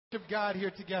of God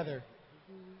here together.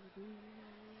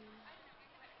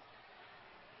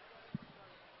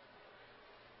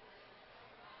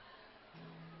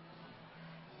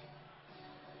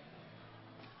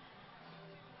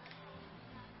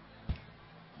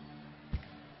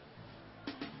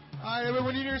 All right,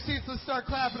 everyone in your seats, let's start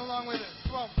clapping along with us.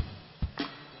 Come on.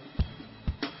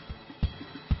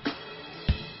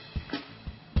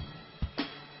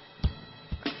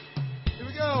 Here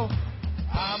we go.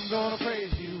 I'm gonna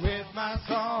praise you with my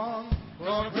song.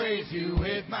 Gonna praise you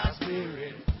with my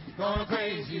spirit. Gonna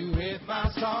praise you with my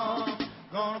song.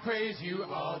 Gonna praise you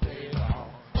all day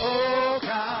long. Oh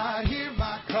God, hear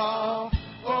my call.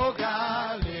 Oh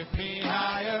God, lift me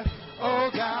higher.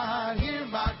 Oh God, hear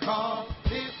my call.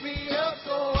 Lift me up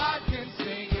so I can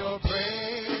sing your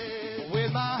praise.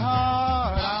 With my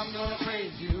heart, I'm gonna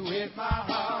praise you with my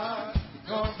heart.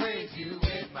 Gonna praise you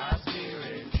with my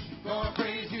spirit. Gonna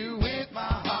praise you with my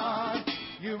heart.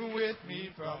 You've been with me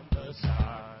from the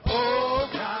start. Oh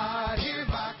God, hear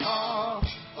my call.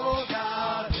 Oh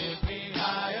God, lift me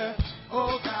higher.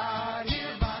 Oh God,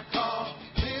 hear my call.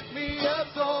 Lift me up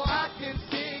so I can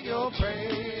sing your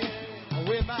praise.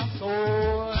 With my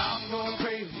soul, I'm gonna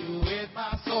praise you with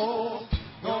my soul.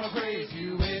 Gonna praise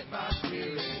you with my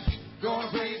spirit. Gonna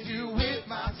praise you with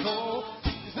my soul.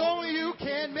 'Cause only you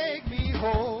can make me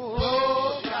whole.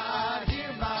 Oh God,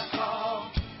 hear my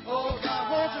call. Oh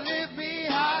God, won't you lift me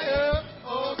higher?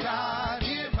 Oh God,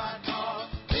 hear my call.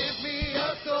 Lift me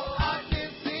up so I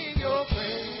can sing your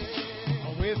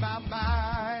praise. With my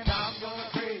mind, I'm gonna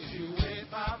praise you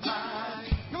with my mind.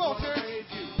 Come on, church. Praise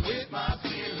you with my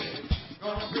spirit.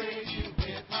 Gonna praise you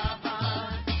with my mind.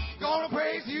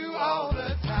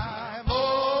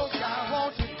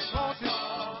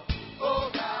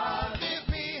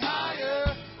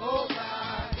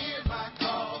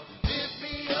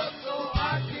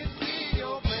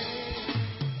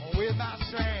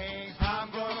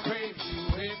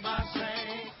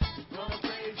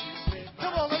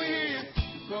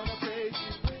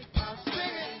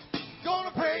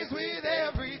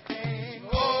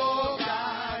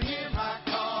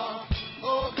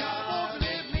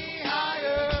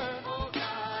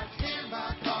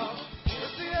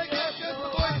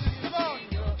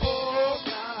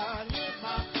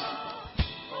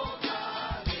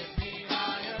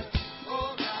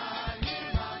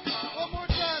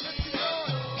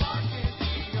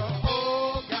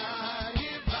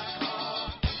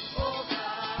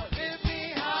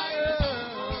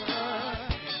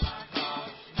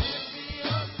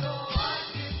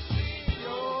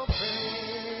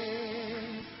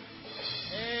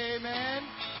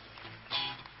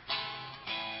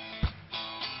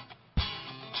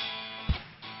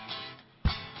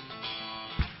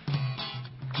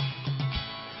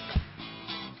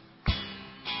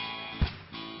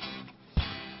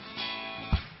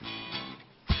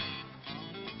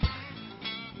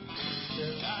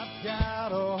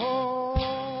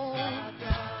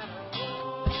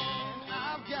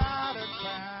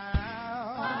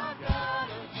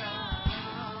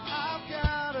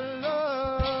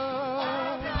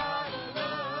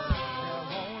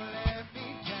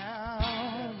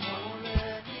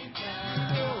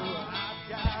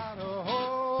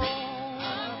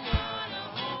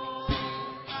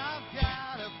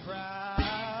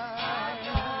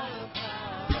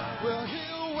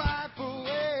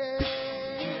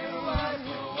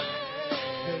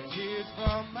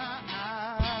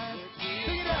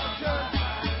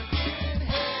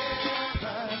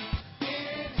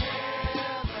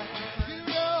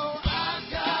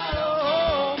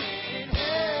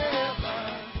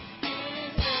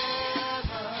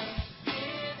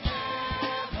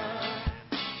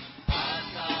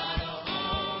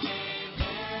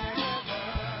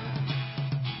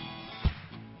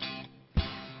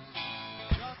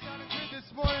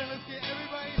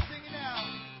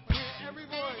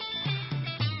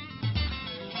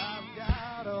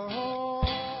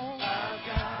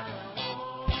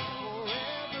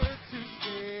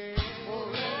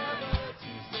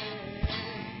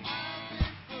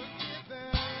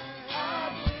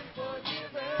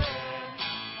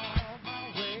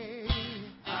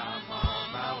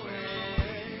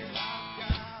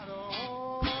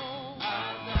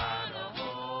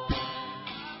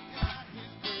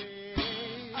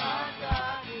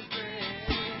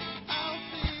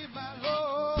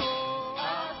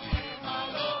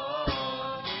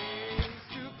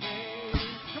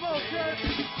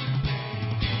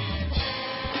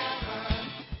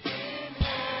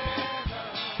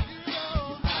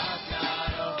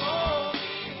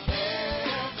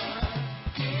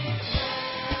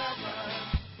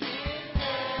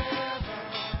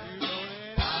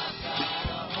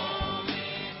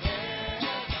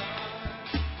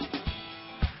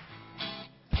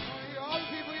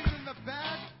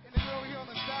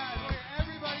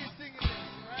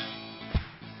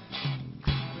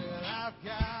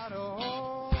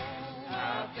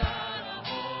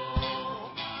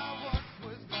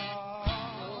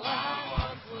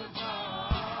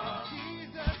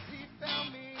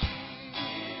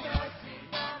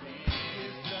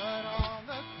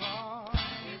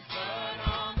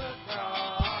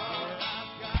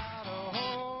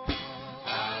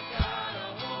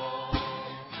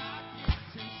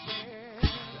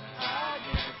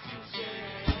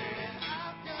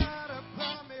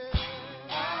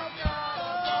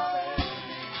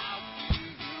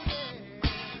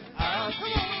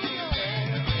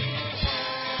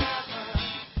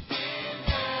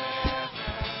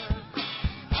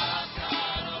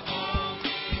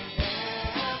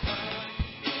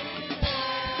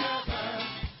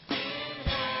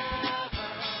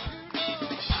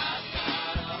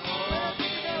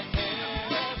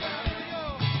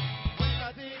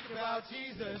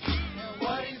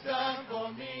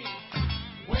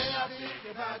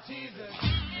 about Jesus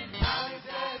and how He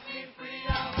sets me free.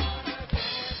 I wanna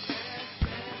dance, dance,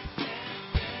 dance,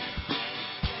 dance, dance, dance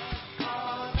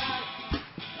all night. All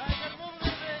right, gotta move a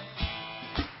little bit.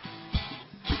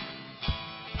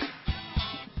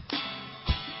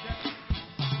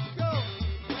 Go.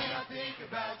 When I think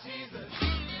about Jesus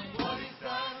and what He's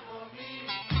done for me.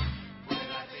 When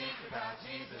I think about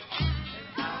Jesus and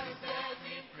how He sets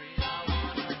me free, I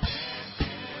wanna dance,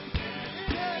 dance, dance, dance,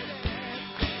 dance, dance,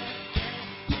 dance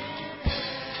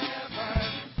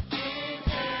in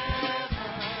heaven.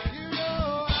 You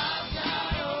know I've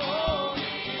got a home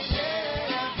in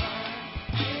heaven,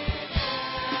 in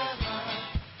heaven,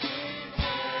 in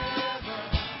heaven.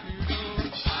 You know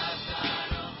I've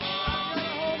got a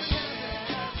home in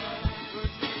heaven, but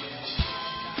Jesus,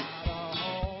 I've got a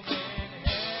home in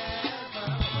heaven.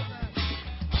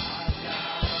 I've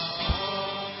got a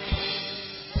home in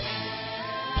heaven.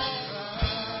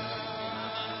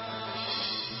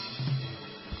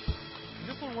 Is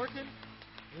this one working?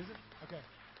 Is it? Okay.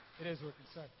 It is working.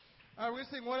 Sorry. All right, we're going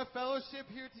to sing What a Fellowship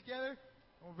here together.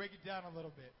 We'll break it down a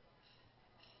little bit.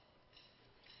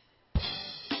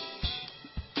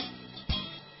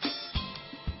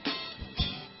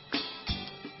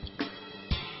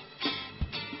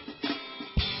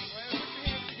 All right, put your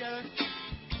hands together.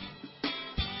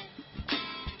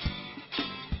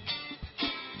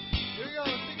 Here we go.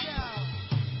 Let's sing it out.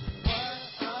 What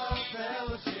a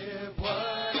fellowship,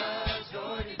 what a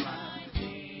joy divine,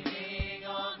 leaning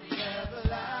on the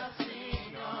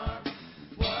everlasting arm.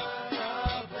 What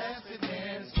a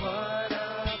blessedness, what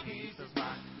a peace of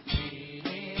mind,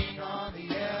 leaning on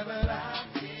the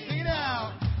everlasting. Sing it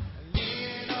out.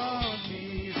 Leaning on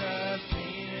Jesus,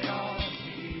 leaning on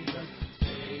Jesus,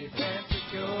 safe and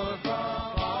secure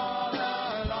from all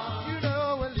along. You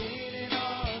know we're leaning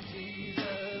on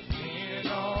Jesus, leaning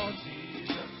on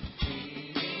Jesus,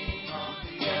 leaning on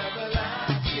the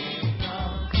everlasting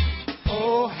arms.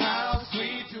 Oh, how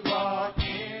sweet to walk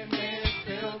in this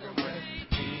pilgrim way,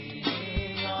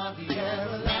 leaning on the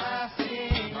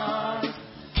everlasting arms.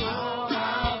 Oh,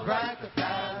 how bright the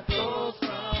path goes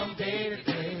from day to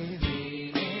day,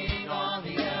 leaning on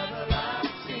the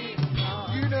everlasting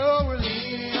arms. You know we're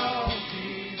leaning on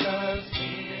Jesus,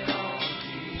 leaning on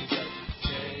Jesus,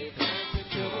 safe and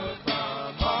secure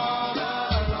from all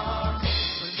alarms.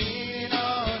 We're leaning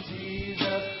on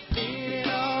Jesus, leaning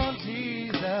on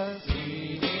Jesus,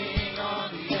 leaning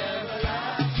on the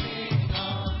everlasting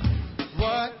arms.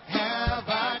 What have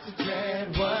I to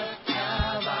dread? What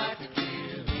have I to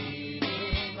fear?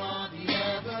 Leaning on the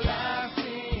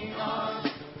everlasting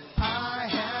arms. I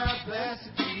have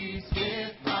blessed peace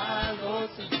with my Lord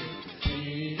Savior,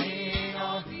 leaning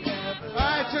on the everlasting arms. All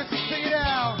right, church, sing it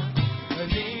out.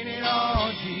 Leaning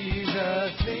on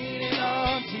Jesus, leaning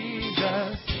on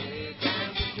Jesus, safe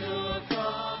and secure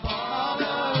from all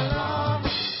alarms.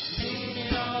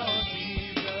 Leaning on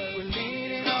Jesus, we're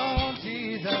leaning on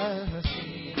Jesus.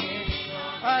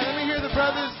 All right, let me hear the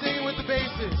brothers singing with the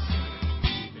basses.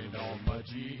 Leaning on my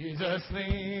Jesus,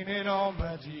 leaning on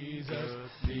my Jesus,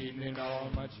 leaning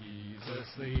on my Jesus,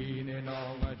 leaning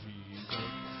on my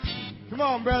Jesus. Come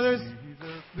on, brothers.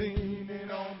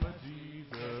 Leaning on my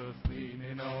Jesus,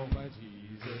 leaning on my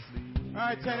Jesus, leaning. All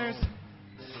right, tenors.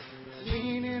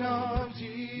 Leaning on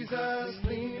Jesus,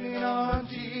 leaning on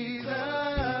Jesus,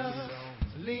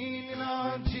 leaning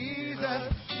on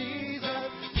Jesus,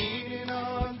 Jesus, leaning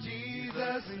on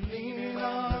Jesus, leaning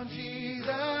on Jesus.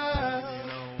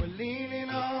 We're leaning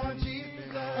on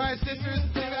Jesus. All right, sisters,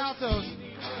 sing altos.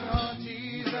 Leaning on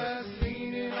Jesus,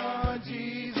 leaning on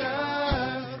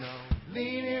Jesus,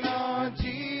 leaning on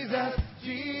Jesus,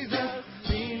 Jesus,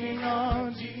 leaning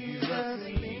on Jesus,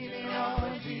 leaning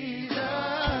on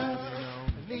Jesus,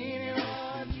 leaning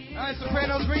on Jesus. All right,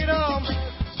 sopranos, bring it home.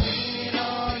 Leaning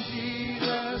on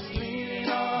Jesus, leaning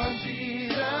on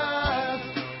Jesus,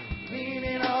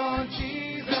 leaning on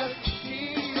Jesus,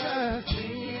 Jesus,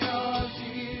 leaning on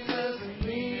Jesus,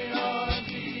 leaning on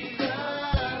Jesus.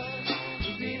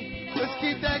 Let's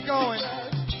keep that going.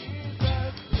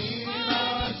 Leaning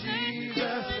on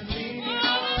Jesus, leaning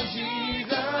on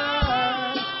Jesus,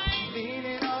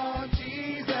 leaning on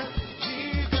Jesus,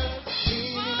 Jesus,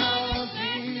 leaning on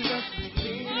Jesus,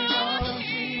 leaning on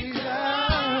Jesus,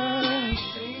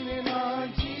 leaning on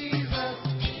Jesus.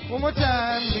 One more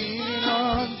time, leaning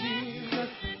on Jesus,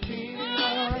 leaning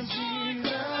on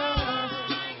Jesus,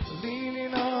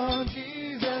 leaning on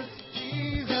Jesus,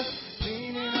 Jesus,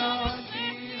 leaning on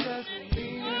Jesus,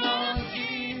 leaning on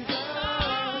Jesus,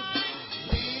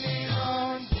 leaning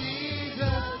on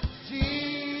Jesus,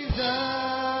 Jesus.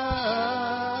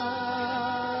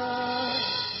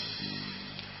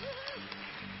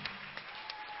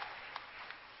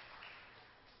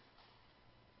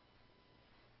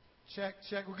 Check,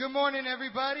 check. Well, good morning,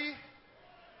 everybody.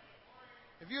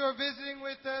 If you are visiting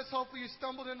with us, hopefully you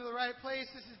stumbled into the right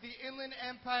place. This is the Inland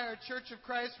Empire Church of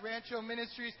Christ Rancho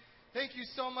Ministries. Thank you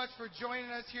so much for joining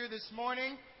us here this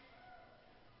morning.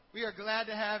 We are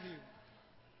glad to have you.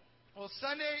 Well,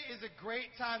 Sunday is a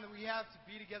great time that we have to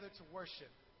be together to worship.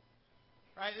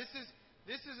 Right? This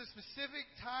is a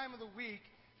specific time of the week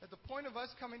that the point of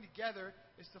us coming together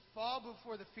is to fall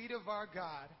before the feet of our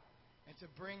God and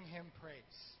to bring Him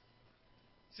praise.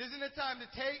 This isn't a time to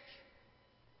take.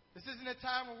 This isn't a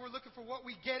time where we're looking for what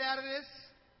we get out of this.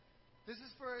 This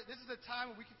is a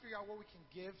time where we can figure out what we can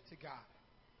give to God.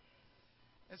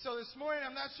 And so this morning,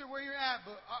 I'm not sure where you're at,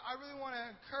 but I really want to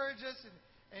encourage us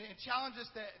and challenge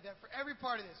us that for every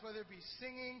part of this, whether it be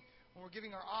singing, when we're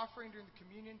giving our offering during the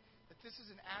communion, that this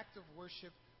is an act of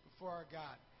worship before our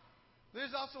God.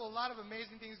 There's also a lot of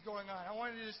amazing things going on. I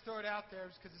wanted to just throw it out there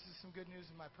because this is some good news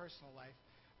in my personal life.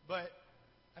 But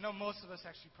I know most of us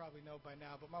actually probably know by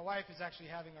now, but my wife is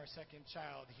actually having our second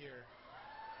child here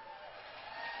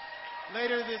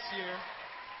later this year.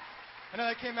 I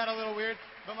know that came out a little weird,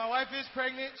 but my wife is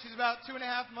pregnant. She's about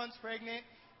 2.5 months pregnant.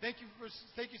 Thank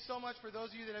you so much for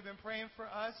those of you that have been praying for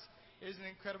us. It is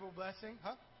an incredible blessing.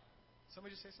 Huh?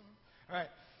 Somebody just say something? All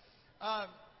right.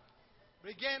 But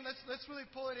again, let's really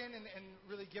pull it in and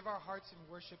really give our hearts in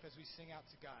worship as we sing out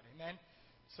to God. Amen.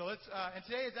 So and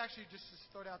today is actually, just to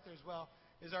throw it out there as well,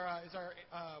 is our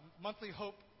monthly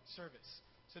Hope service.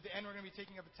 So at the end, we're going to be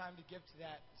taking up a time to give to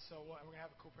that. So we're going to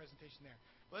have a cool presentation there.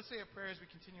 But let's say a prayer as we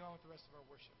continue on with the rest of our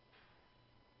worship.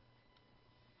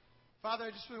 Father,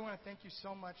 I just really want to thank you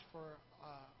so much for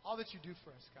all that you do for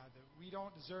us, God. That we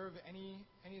don't deserve any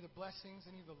of the blessings,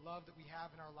 any of the love that we have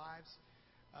in our lives.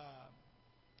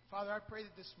 Father, I pray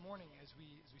that this morning, as we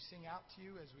sing out to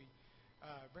you, as we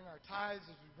bring our tithes,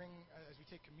 as we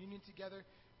take communion together,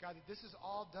 God, that this is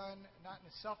all done not in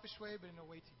a selfish way, but in a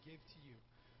way to give to you.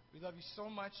 We love you so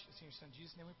much. It's in your Son,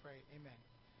 Jesus' name we pray. Amen.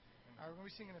 All right, we're going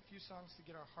to be singing a few songs to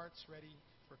get our hearts ready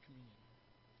for communion.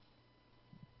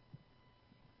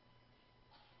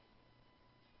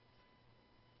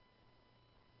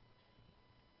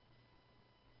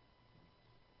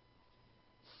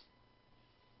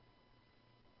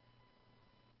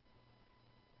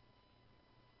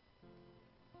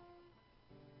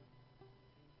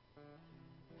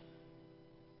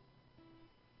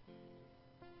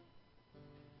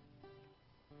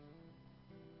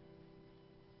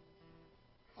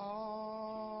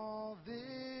 All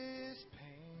this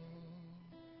pain,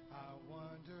 I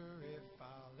wonder if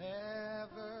I'll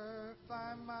ever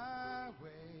find my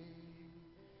way.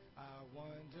 I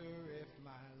wonder if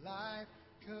my life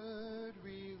could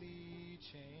really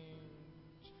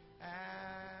change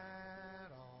at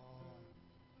all.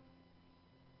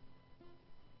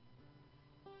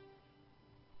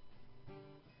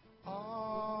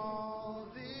 All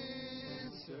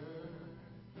this earth,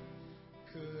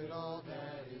 could all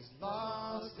that is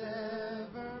lost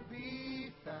ever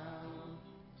be found?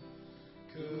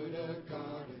 Could a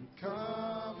garden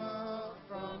come up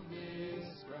from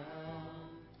this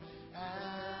ground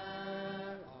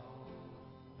at all?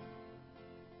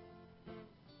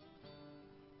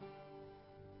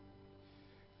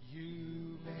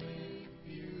 You make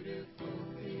beautiful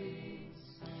things.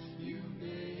 You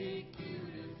make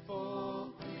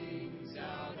beautiful things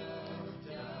out of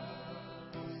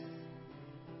dust.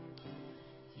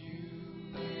 You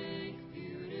make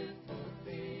beautiful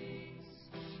things.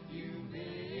 You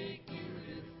make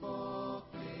beautiful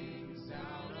things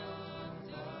out of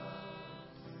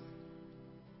dust.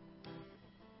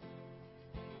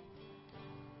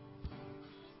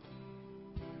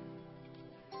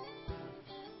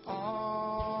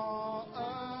 All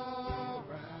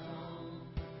around,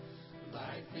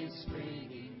 life is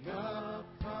springing up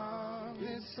from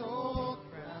this old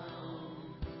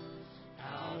ground.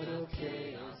 Out of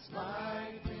chaos,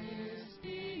 life is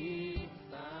being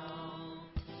found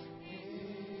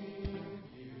in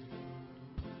you.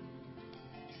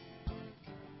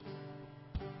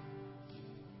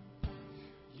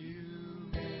 You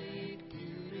make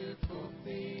beautiful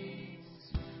things.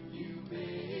 You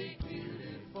make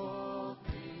beautiful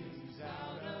things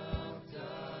out of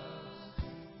dust.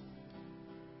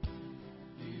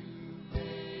 You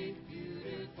make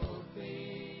beautiful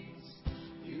things.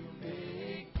 You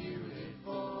make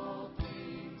beautiful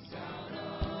things out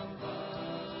of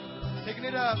us. Taking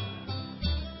it up.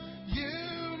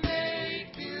 You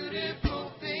make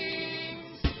beautiful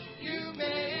things. You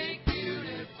make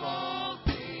beautiful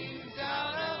things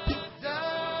out of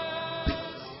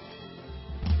dust.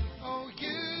 Oh,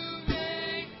 you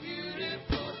make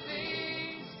beautiful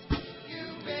things. You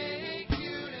make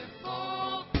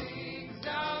beautiful things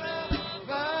out of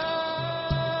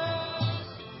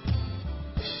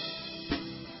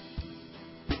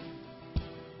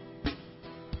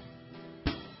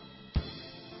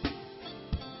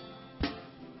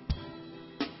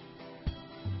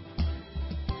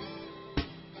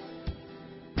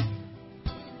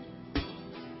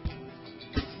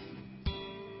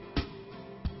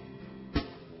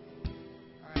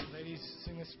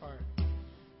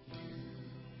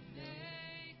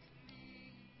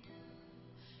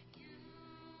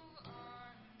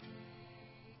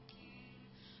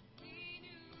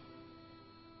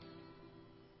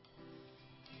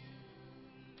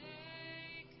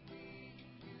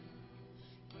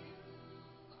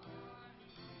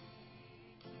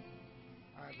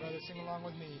right, brother, sing along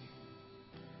with me.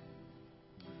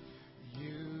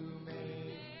 You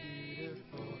make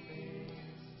beautiful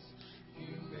things.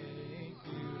 You make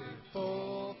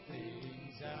beautiful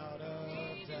things out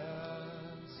of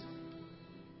dust.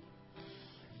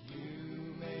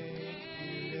 You make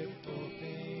beautiful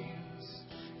things.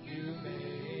 You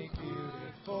make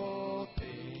beautiful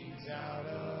things out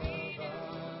of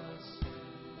us.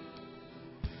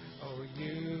 Oh,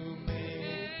 you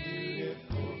make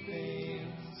beautiful things.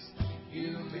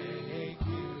 You make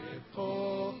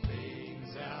beautiful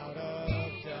things out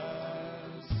of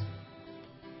dust.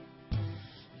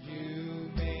 You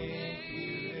make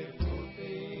beautiful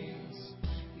things.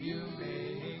 You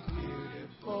make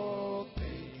beautiful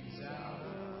things out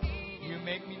of. You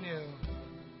make me new.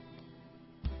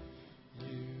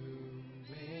 You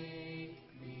make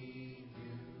me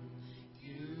new.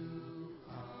 You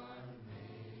are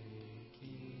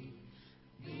making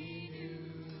me new.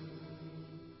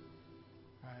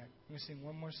 All right, I'm going to sing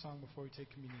one more song before we take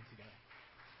communion together.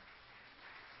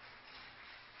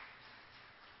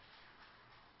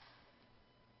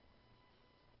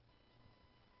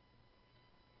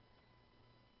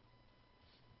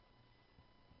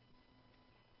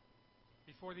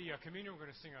 Before the communion, we're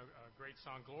going to sing a great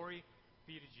song, Glory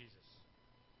Be to Jesus.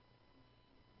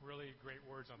 Really great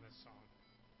words on this song.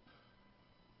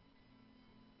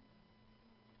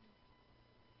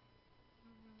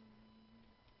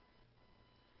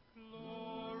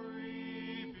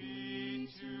 Glory be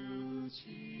to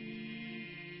Jesus,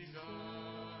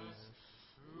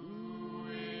 who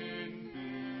in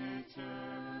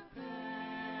bitter pain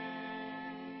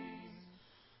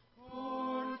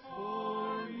poured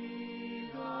for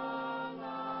me the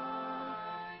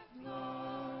lifeblood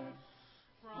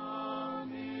from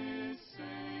His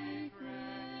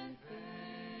sacred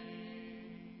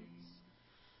veins.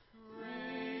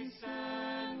 Grace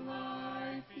and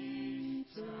life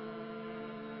eternal,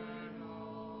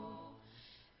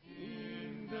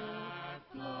 in that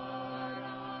blood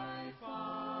I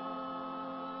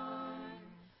find.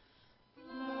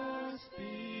 Blessed be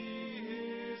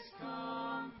His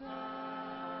compassion,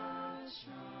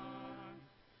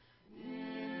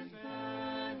 infinitely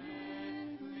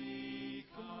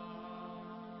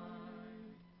kind.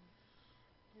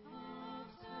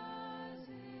 Oft as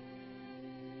it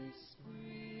is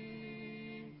sprinkled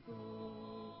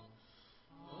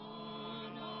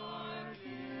on our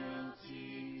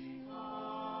guilty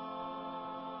hearts,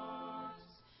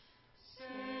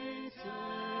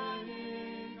 Satan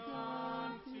in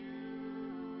confusion,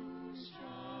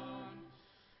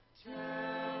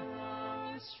 terror-struck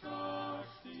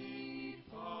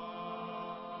departs.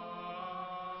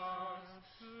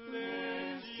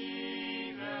 Lift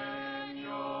ye then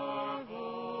your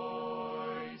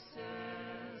voices,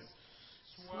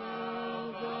 swell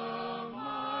the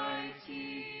mighty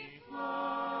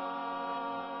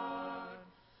flood.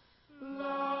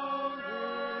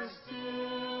 Louder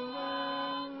still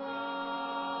and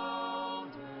louder,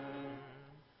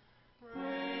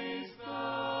 praise the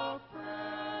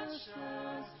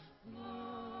precious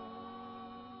blood.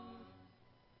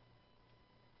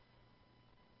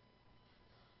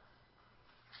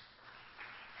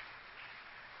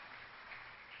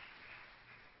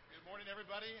 Good morning,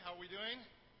 everybody. How are we doing?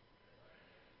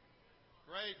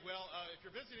 Great. Well, if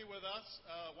you're visiting with us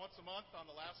once a month on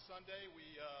the last Sunday, we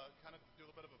kind of do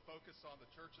a little bit of a focus on the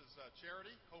church's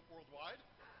charity, Hope Worldwide.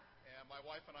 And my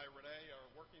wife and I, Renee, are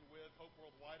working with Hope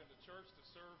Worldwide in the church to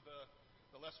serve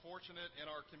the less fortunate in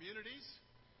our communities.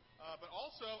 But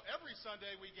also, every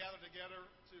Sunday we gather together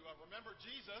to remember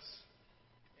Jesus.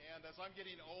 And as I'm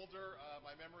getting older,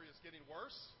 my memory is getting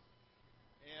worse.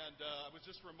 And I was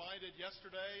just reminded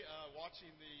yesterday, watching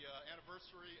the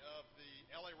anniversary of the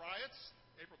LA riots,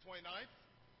 April 29th.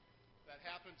 That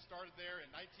started there in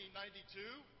 1992.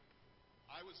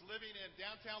 I was living in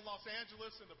downtown Los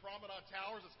Angeles in the Promenade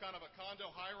Towers. It's kind of a condo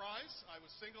high-rise. I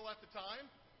was single at the time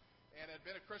and had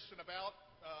been a Christian about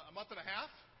a month and a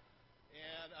half.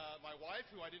 And my wife,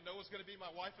 who I didn't know was going to be my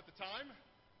wife at the time,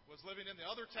 was living in the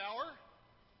other tower.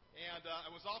 And I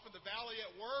was off in the valley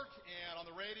at work, and on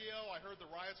the radio I heard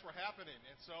the riots were happening.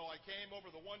 And so I came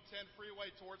over the 110 freeway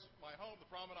towards my home,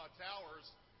 the Promenade Towers,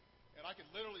 and I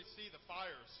could literally see the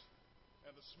fires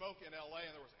and the smoke in L.A.,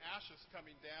 and there was ashes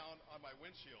coming down on my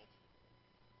windshield.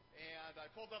 And I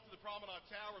pulled up to the Promenade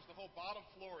Towers. The whole bottom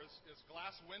floor is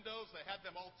glass windows. They had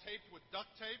them all taped with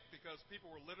duct tape because people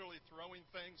were literally throwing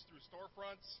things through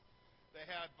storefronts. They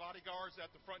had bodyguards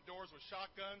at the front doors with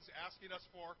shotguns asking us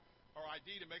for our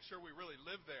ID to make sure we really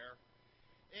live there.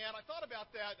 And I thought about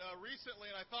that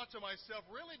recently, and I thought to myself,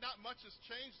 really not much has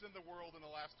changed in the world in the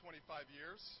last 25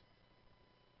 years.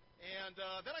 And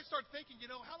And then I started thinking,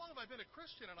 how long have I been a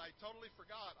Christian? And I totally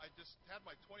forgot. I just had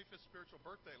my 25th spiritual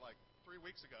birthday like 3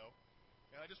 weeks ago.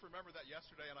 And I just remembered that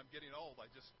yesterday, and I'm getting old.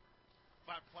 I just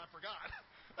flat forgot.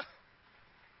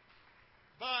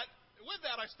 But with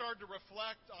that, I started to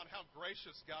reflect on how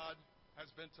gracious God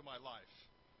has been to my life.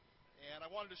 And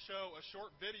I wanted to show a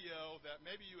short video that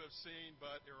maybe you have seen,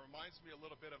 but it reminds me a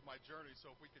little bit of my journey.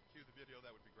 So if we could cue the video,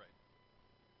 that would be great.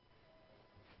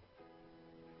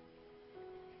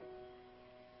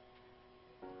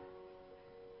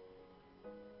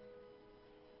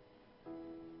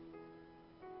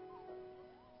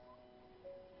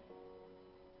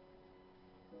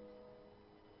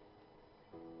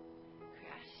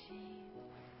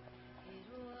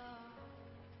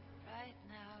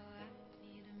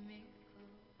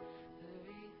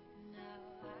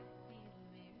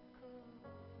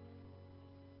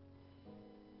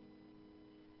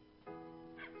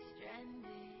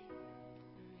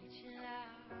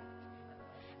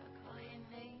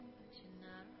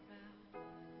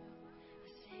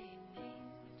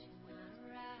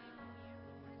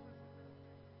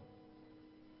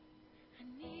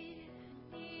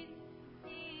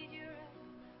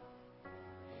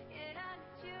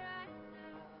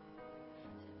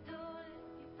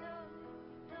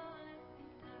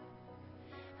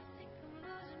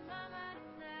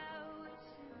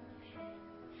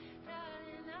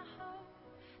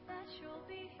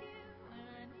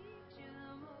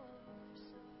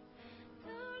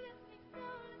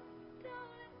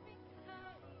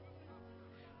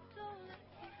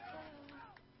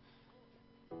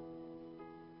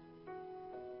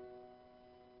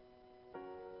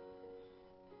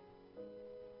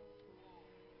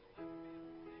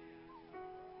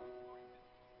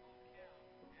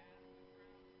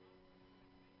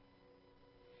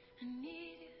 I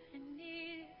need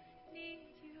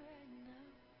you right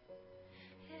now.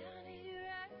 Yeah, I need you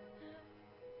right now.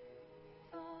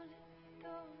 Don't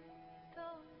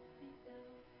let me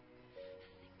down. I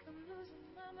think I'm losing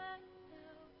my mind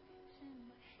now. It's in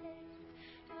my head,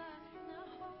 darling. I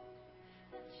hope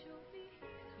that you'll be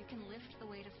here. You can lift the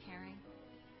weight of caring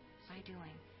by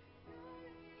doing.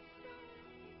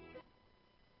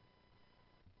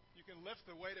 You can lift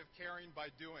the weight of caring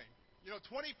by doing. 25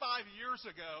 years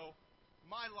ago,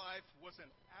 my life was an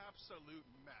absolute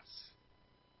mess.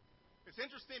 It's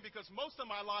interesting because most of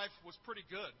my life was pretty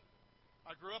good.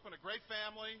 I grew up in a great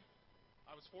family.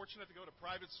 I was fortunate to go to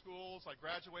private schools. I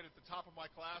graduated at the top of my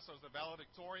class. I was a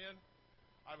valedictorian.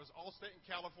 I was All-State in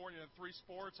California in 3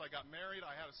 sports. I got married.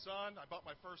 I had a son. I bought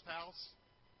my first house.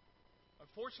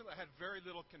 Unfortunately, I had very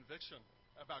little conviction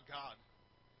about God.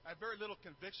 I had very little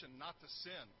conviction not to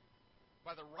sin.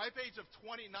 By the ripe age of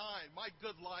 29, my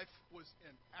good life was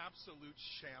in absolute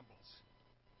shambles.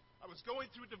 I was going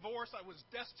through divorce. I was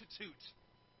destitute.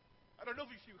 I don't know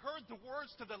if you heard the words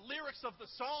to the lyrics of the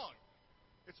song.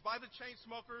 It's by the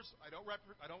Chainsmokers. I don't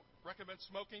recommend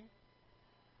smoking,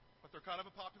 but they're kind of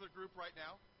a popular group right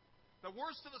now. The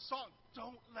words to the song,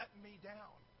 "Don't let me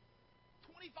down."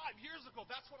 25 years ago,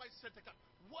 that's what I said to God.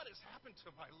 What has happened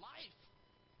to my life?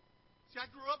 See, I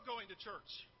grew up going to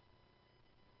church.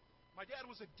 My dad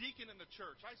was a deacon in the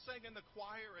church. I sang in the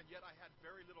choir, and yet I had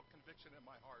very little conviction in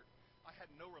my heart. I had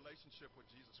no relationship with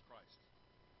Jesus Christ.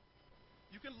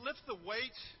 You can lift the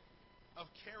weight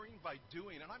of caring by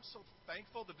doing, and I'm so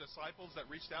thankful the disciples that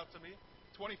reached out to me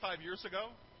 25 years ago.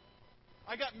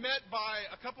 I got met by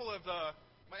a couple of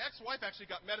my ex-wife actually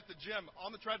got met at the gym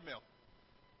on the treadmill.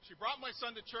 She brought my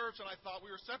son to church, and I thought we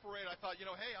were separated. I thought,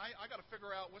 hey, I got to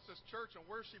figure out what's this church and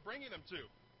where's she bringing him to?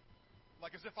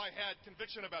 Like as if I had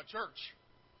conviction about church.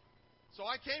 So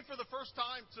I came for the first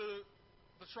time to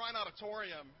the Shrine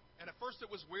Auditorium, and at first it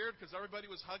was weird because everybody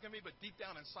was hugging me, but deep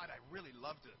down inside I really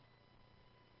loved it.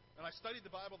 And I studied the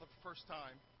Bible the first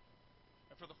time,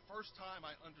 and for the first time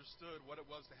I understood what it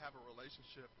was to have a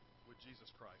relationship with Jesus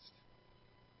Christ.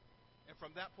 And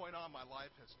from that point on, my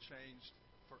life has changed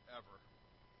forever.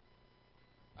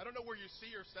 I don't know where you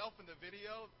see yourself in the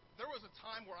video. There was a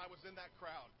time where I was in that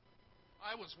crowd.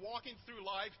 I was walking through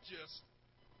life just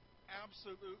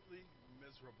absolutely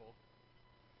miserable.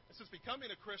 And since becoming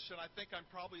a Christian, I think I'm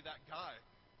probably that guy.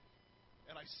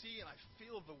 And I see and I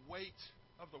feel the weight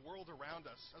of the world around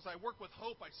us. As I work with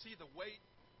Hope, I see the weight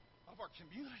of our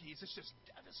communities. It's just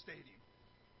devastating.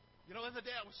 The other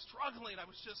day I was struggling. I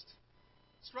was just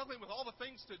struggling with all the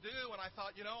things to do. And I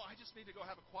thought, I just need to go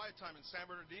have a quiet time in San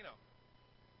Bernardino.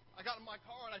 I got in my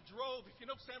car and I drove. If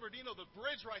you know San Bernardino, the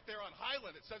bridge right there on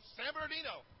Highland, it says San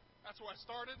Bernardino. That's where I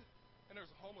started. And there's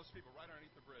homeless people right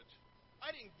underneath the bridge.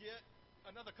 I didn't get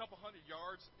another couple hundred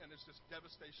yards, and there's just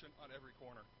devastation on every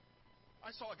corner. I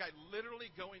saw a guy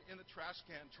literally going in the trash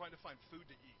can trying to find food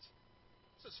to eat.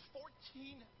 This is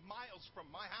 14 miles from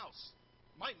my house,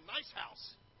 my nice house.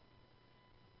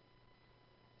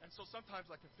 And so sometimes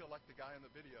I can feel like the guy in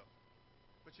the video.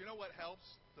 But you know what helps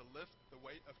to lift the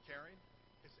weight of caring?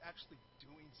 It's actually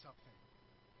doing something.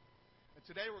 And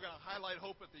today we're going to highlight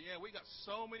hope at the end. We got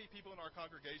so many people in our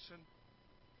congregation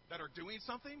that are doing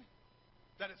something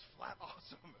that is flat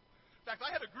awesome. In fact,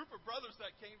 I had a group of brothers that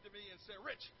came to me and said,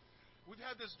 Rich, we've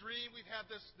had this dream, we've had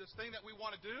this thing that we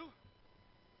want to do,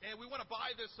 and we want to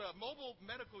buy this mobile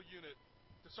medical unit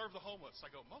to serve the homeless.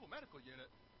 I go, mobile medical unit?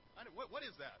 What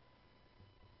is that?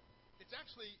 It's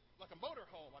actually like a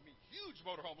motorhome. I mean, huge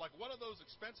motorhome, like one of those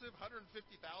expensive $150,000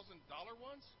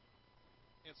 ones.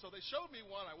 And so they showed me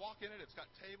one. I walk in it. It's got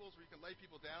tables where you can lay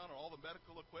people down and all the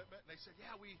medical equipment. And they said,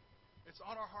 yeah, it's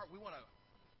on our heart. We want to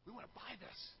buy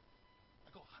this. I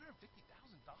go, $150,000?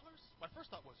 My first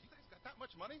thought was, you guys got that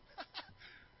much money?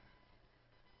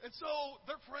 And so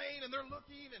they're praying and they're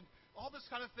looking and all this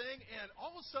kind of thing. And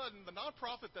all of a sudden, the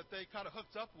nonprofit that they kind of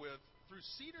hooked up with through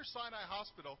Cedars-Sinai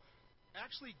Hospital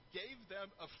actually gave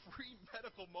them a free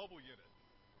medical mobile unit.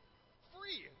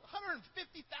 Free.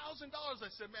 $150,000. I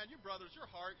said, man, your brothers,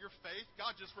 your heart, your faith,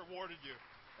 God just rewarded you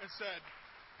and said,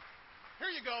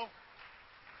 here you go.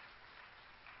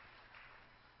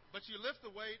 But you lift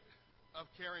the weight of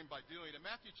caring by doing. In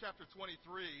Matthew chapter 23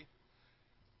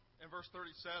 and verse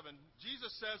 37,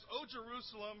 Jesus says, O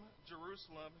Jerusalem,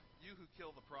 Jerusalem, you who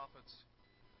kill the prophets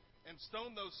and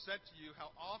stone those sent to you,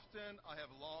 how often I have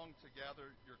longed to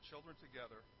gather your children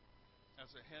together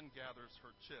as a hen gathers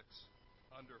her chicks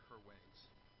under her wings.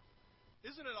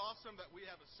 Isn't it awesome that we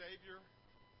have a Savior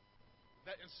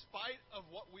that in spite of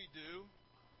what we do,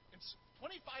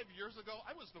 25 years ago,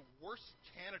 I was the worst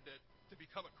candidate to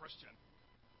become a Christian.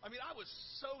 I mean, I was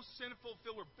so sinful,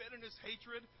 filled with bitterness,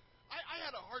 hatred. I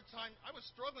had a hard time. I was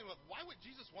struggling with, why would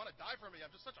Jesus want to die for me? I'm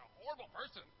just such a horrible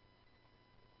person.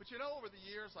 But you know, over the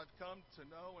years, I've come to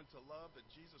know and to love that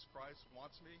Jesus Christ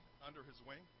wants me under his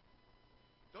wing.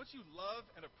 Don't you love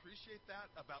and appreciate that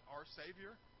about our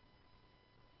Savior?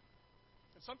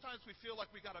 And sometimes we feel like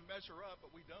we got to measure up,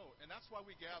 but we don't. And that's why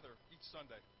we gather each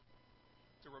Sunday,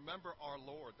 to remember our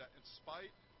Lord, that in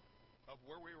spite of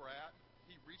where we were at,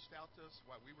 he reached out to us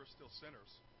while we were still sinners,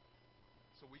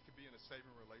 so we could be in a saving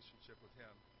relationship with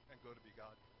him and go to be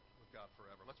with God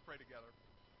forever. Let's pray together,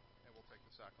 and we'll take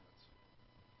the sacraments.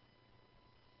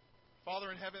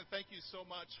 Father in heaven, thank you so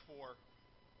much for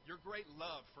your great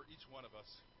love for each one of us.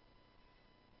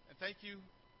 And thank you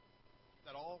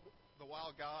that all the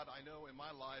while, God, I know in my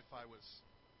life I was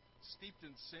steeped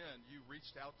in sin. You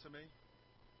reached out to me,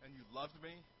 and you loved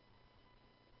me.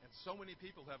 And so many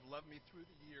people have loved me through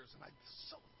the years, and I'm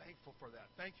so thankful for that.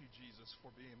 Thank you, Jesus,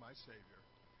 for being my Savior.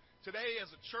 Today,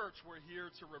 as a church, we're here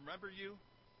to remember you.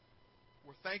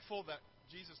 We're thankful that,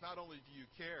 Jesus, not only do you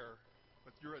care,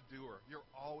 but you're a doer. You're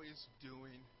always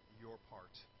doing your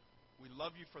part. We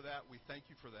love you for that. We thank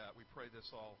you for that. We pray this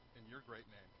all in your great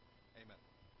name. Amen.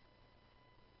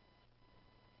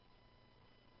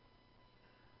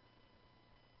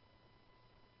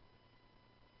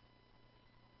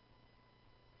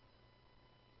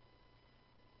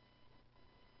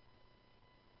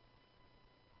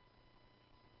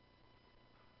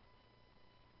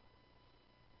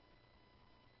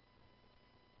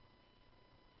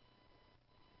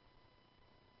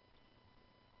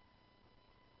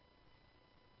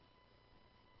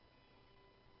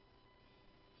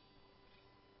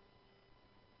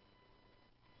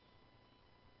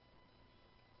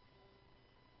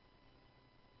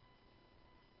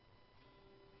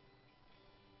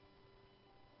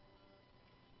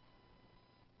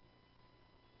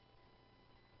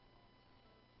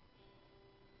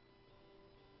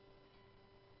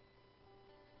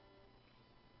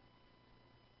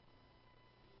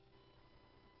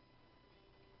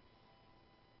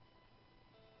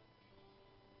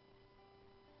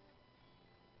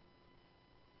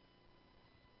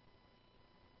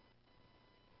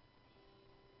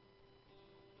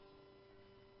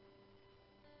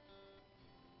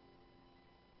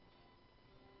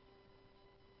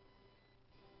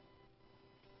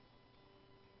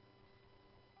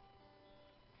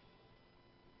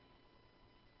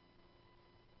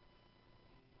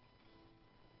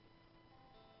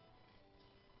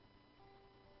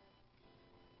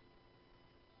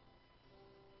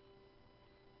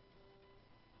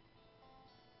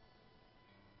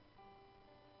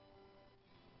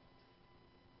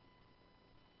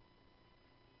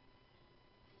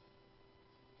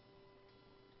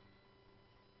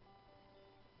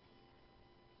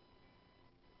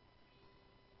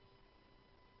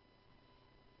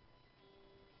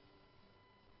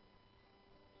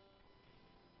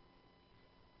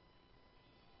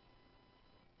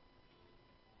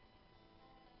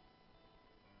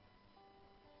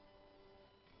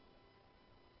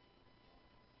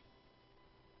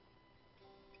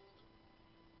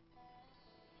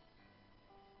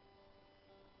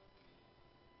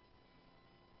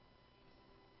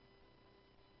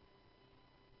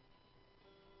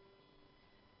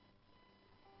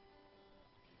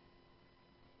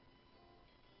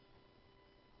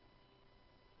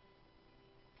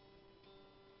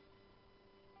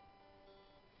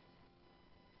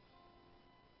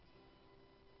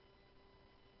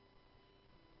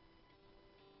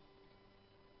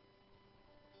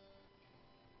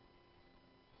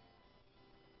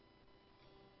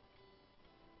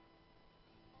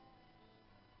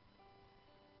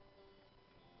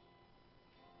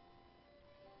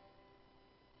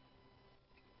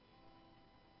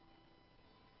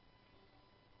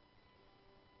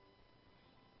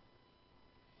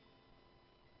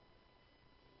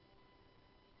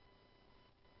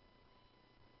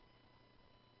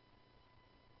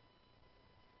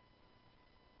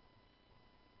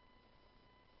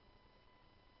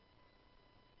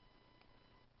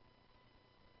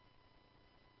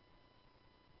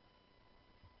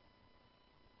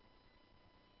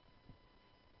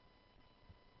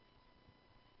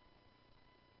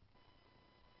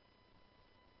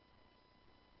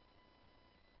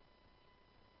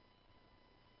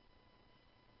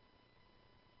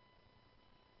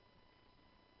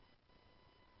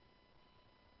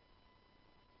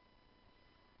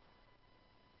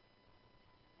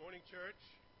 morning, church.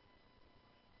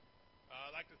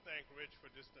 I'd like to thank Rich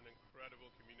for just an incredible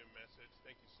communion message.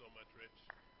 Thank you so much, Rich.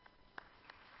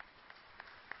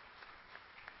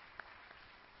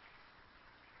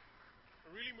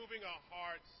 We're really moving our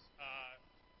hearts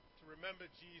to remember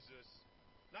Jesus,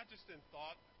 not just in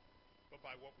thought, but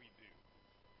by what we do.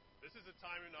 This is a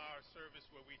time in our service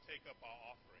where we take up our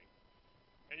offering.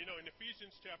 And you know, in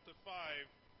Ephesians chapter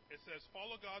 5, it says,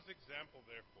 "Follow God's example,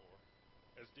 therefore,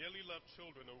 as dearly loved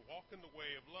children, and walk in the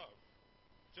way of love,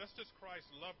 just as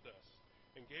Christ loved us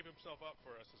and gave himself up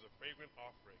for us as a fragrant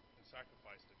offering and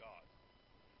sacrifice to God."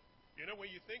 You know,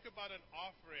 when you think about an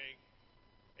offering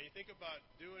and you think about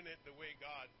doing it the way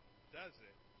God does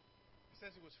it, it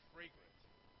says it was fragrant.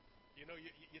 You know,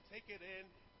 you take it in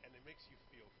and it makes you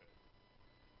feel good.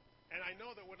 And I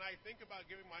know that when I think about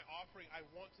giving my offering, I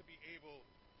want to be able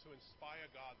to inspire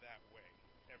God that way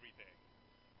every day.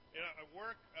 You know, at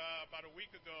work about a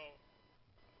week ago,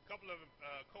 a couple of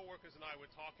coworkers and I were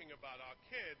talking about our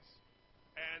kids,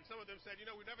 and some of them said, "You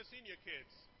know, we've never seen your kids.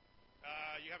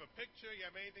 You have a picture, you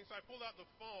have anything?" So I pulled out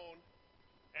the phone,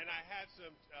 and I had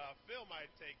some film I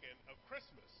had taken of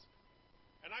Christmas.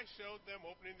 And I showed them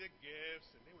opening their gifts,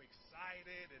 and they were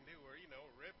excited, and they were, you know,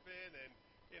 ripping, and,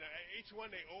 you know, each one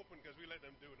they opened, because we let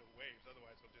them do it in waves,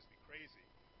 otherwise it'll just be crazy.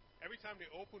 Every time they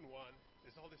open one,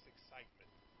 there's all this excitement.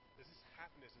 There's this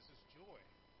happiness, there's this joy.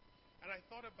 And I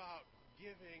thought about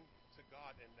giving to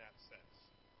God in that sense.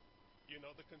 You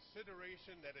know, the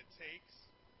consideration that it takes,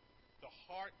 the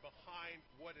heart behind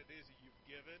what it is that you've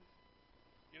given.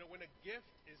 You know, when a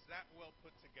gift is that well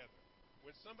put together,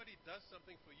 when somebody does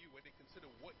something for you where they consider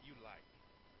what you like,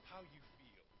 how you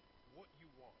feel, what you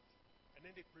want, and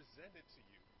then they present it to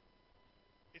you,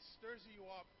 it stirs you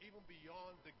up even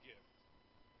beyond the gift.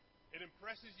 It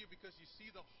impresses you because you see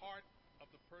the heart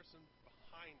of the person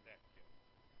behind that gift.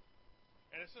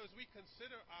 And so as we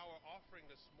consider our offering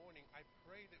this morning, I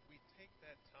pray that we take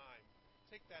that time,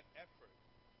 take that effort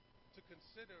to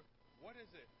consider what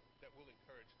is it that will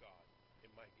encourage God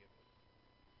in my giving.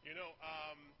 You know,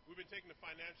 we've been taking the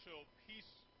Financial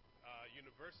Peace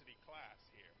University class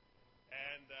here.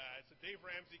 And it's a Dave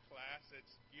Ramsey class.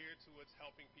 It's geared towards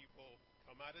helping people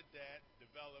come out of debt,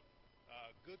 develop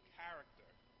good character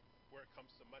where it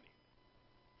comes to money.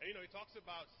 And, you know, he talks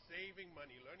about saving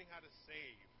money, learning how to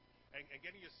save, and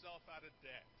getting yourself out of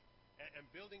debt, and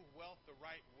building wealth the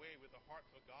right way with a heart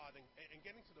for God, and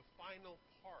getting to the final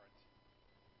part,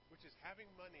 which is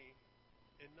having money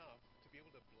enough to be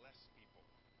able to bless people.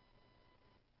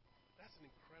 That's an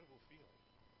incredible feeling.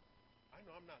 I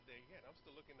know I'm not there yet. I'm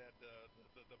still looking at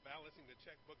the balancing the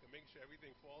checkbook and making sure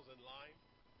everything falls in line.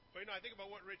 But, you know, I think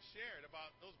about what Rich shared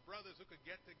about those brothers who could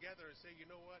get together and say, "You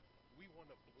know what? We want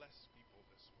to bless people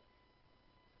this way."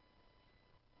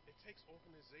 It takes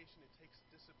organization. It takes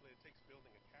discipline. It takes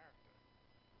building a character.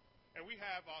 And we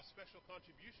have our special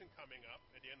contribution coming up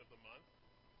at the end of the month.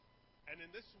 And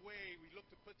in this way, we look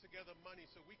to put together money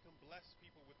so we can bless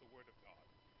people with the Word of God.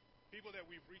 People that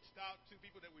we've reached out to,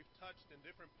 people that we've touched in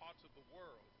different parts of the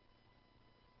world.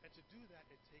 And to do that,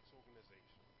 it takes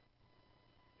organization.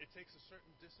 It takes a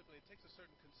certain discipline. It takes a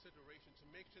certain consideration to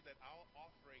make sure that our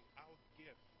offering, our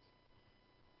gift,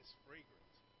 is fragrant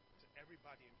to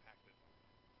everybody impacted by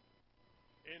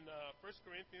it. In 1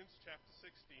 Corinthians chapter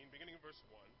 16, beginning in verse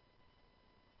 1,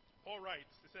 Paul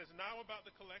writes, it says, "Now about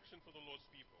the collection for the Lord's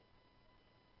people.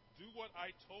 Do what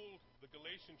I told the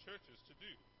Galatian churches to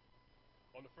do.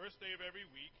 On the first day of every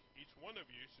week, each one of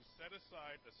you should set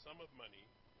aside a sum of money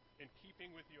in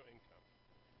keeping with your income,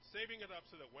 saving it up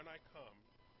so that when I come,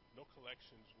 no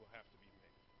collections will have to be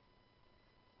made."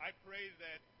 I pray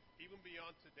that even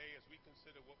beyond today, as we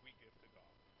consider what we give to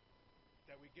God,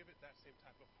 that we give it that same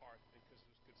type of heart and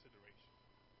consideration.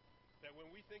 That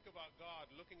when we think about God,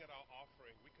 looking at our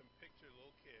offering, we can picture a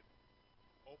little kid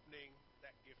opening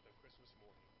that gift on Christmas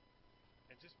morning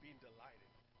and just being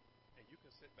delighted. And you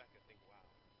can sit back and think, wow,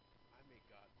 I made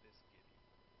God this giddy.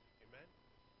 Amen?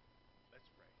 Let's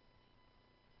pray.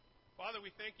 Father, we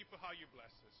thank you for how you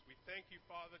bless us. We thank you,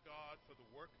 Father God, for the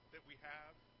work that we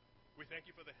have. We thank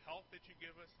you for the health that you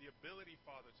give us, the ability,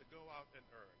 Father, to go out and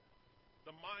earn.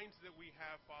 The minds that we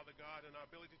have, Father God, and our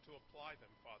ability to apply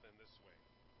them, Father, in this way.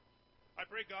 I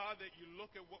pray, God, that you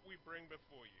look at what we bring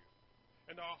before you.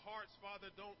 And our hearts, Father,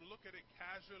 don't look at it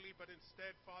casually, but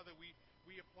instead, Father, we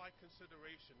apply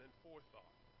consideration and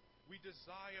forethought. We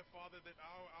desire, Father, that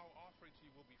our offering to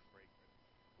you will be fragrant.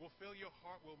 Will fill your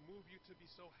heart, will move you to be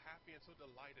so happy and so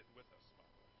delighted with us,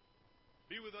 Father.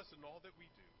 Be with us in all that we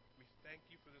do. We thank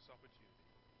you for this opportunity.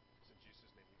 It's in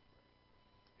Jesus' name we pray.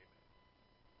 Amen.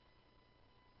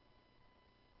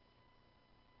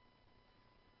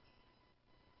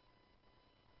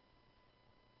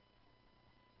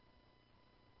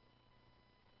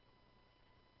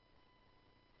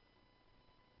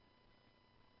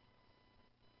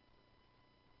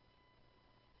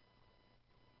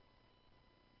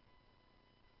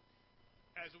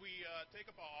 As we take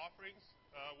up our offerings,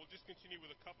 we'll just continue with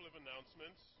a couple of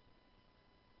announcements.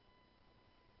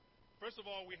 First of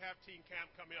all, we have teen camp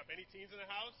coming up. Any teens in the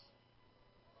house?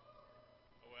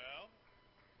 Well,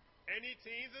 any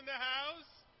teens in the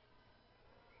house?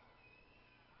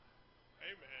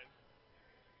 Amen.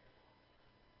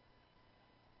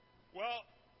 Well,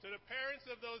 to the parents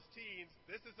of those teens,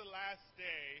 this is the last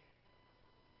day.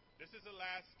 This is the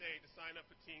last day to sign up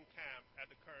for teen camp at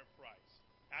the current price.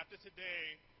 After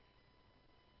today,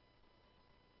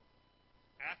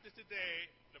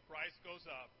 the price goes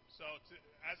up. So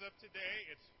as of today,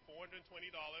 it's $420.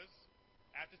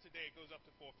 After today, it goes up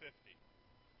to $450.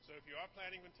 So if you are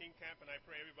planning for teen camp, and I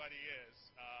pray everybody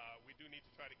is, we do need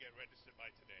to try to get registered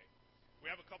by today. We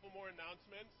have a couple more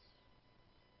announcements.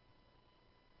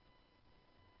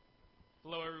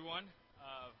 Hello, everyone.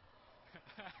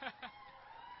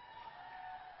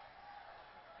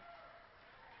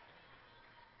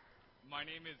 My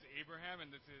name is Abraham,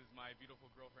 and this is my beautiful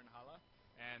girlfriend, Hala.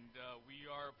 And we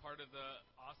are part of the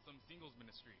Awesome Singles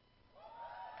Ministry.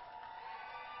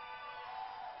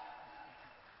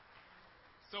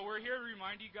 So we're here to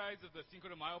remind you guys of the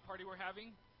Cinco de Mayo party we're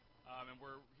having. And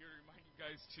we're here to remind you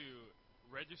guys to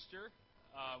register.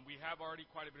 We have already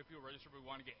quite a bit of people registered, but we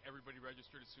want to get everybody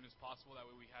registered as soon as possible. That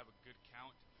way we have a good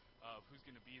count of who's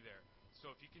going to be there.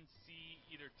 So if you can see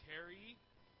either Terry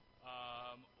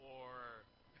or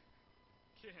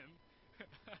Kim,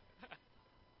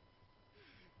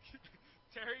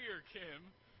 Terry or Kim,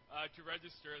 to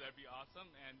register, that'd be awesome.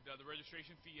 And the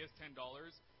registration fee is $10.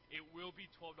 It will be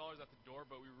 $12 at the door,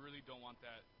 but we really don't want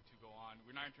that to go on.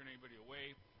 We're not turning anybody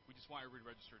away. We just want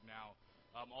everybody registered now.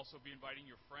 Also, be inviting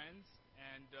your friends.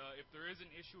 And if there is an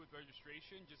issue with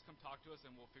registration, just come talk to us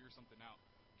and we'll figure something out.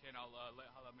 Okay, and I'll let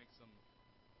Hala make some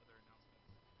other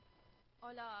announcements.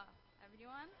 Hola,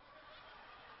 everyone.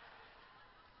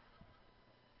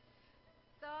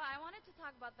 So I wanted to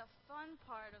talk about the fun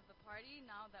part of the party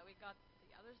now that we got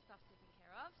the other stuff taken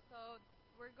care of. So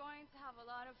we're going to have a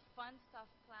lot of fun stuff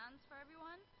planned for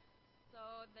everyone. So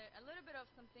a little bit of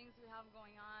some things we have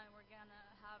going on. We're going to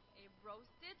have a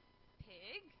roasted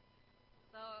pig.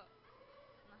 So,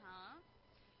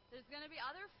 there's going to be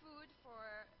other food for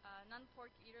non-pork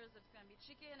eaters. There's going to be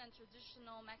chicken and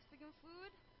traditional Mexican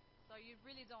food. So you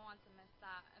really don't want to miss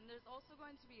that. And there's also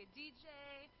going to be a DJ.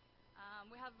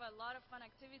 We have a lot of fun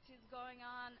activities going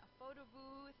on, a photo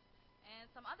booth, and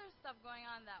some other stuff going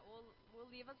on that will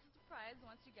leave us a surprise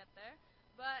once you get there.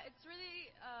 But it's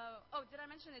really, did I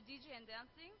mention a DJ and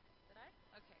dancing? Did I?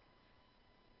 Okay.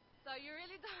 So you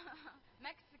really don't,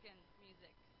 Mexican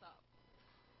music,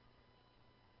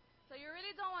 so you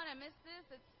really don't want to miss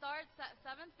this. It starts at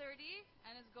 7:30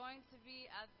 and is going to be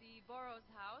at the Burroughs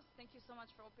house. Thank you so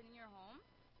much for opening your home.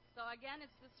 So again,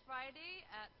 it's this Friday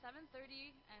at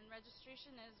 7:30, and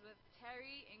registration is with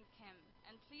Terry and Kim.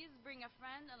 And please bring a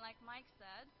friend, and like Mike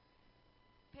said,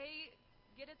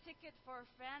 get a ticket for a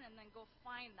friend, and then go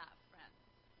find that friend.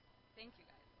 Thank you,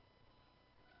 guys.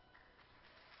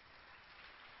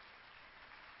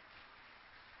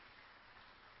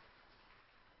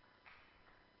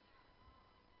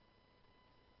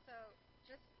 So,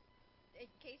 just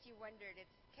in case you wondered,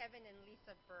 it's Kevin and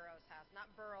Lisa Burroughs' house. Not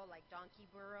Burrow like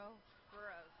Donkey Burrow,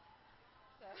 Burroughs.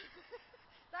 So,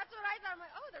 that's what I thought. I'm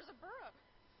like, oh, there's a Burrow.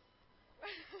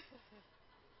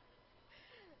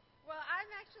 Well, I'm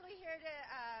actually here to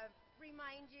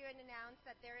remind you and announce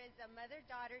that there is a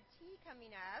mother-daughter tea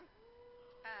coming up.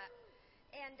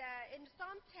 And in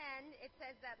Psalm 10, it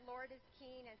says that Lord is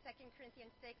King, and 2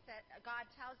 Corinthians 6, that God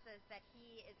tells us that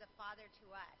He is a father to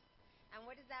us. And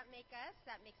what does that make us?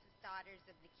 That makes us daughters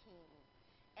of the King.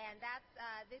 And that's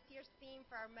this year's theme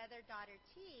for our mother-daughter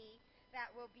tea.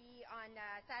 That will be on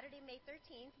Saturday, May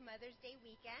 13th, Mother's Day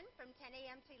weekend, from 10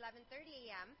 a.m. to 11:30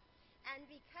 a.m. And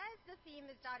because the theme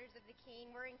is Daughters of the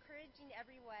King, we're encouraging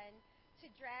everyone to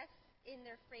dress in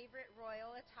their favorite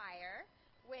royal attire,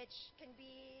 which can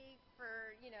be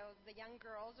for, the young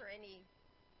girls or any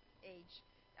age.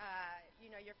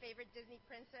 Your favorite Disney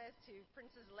princess, to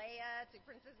Princess Leia, to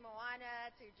Princess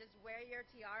Moana, to just wear your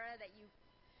tiara that you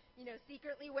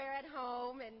secretly wear at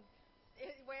home and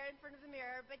wear in front of the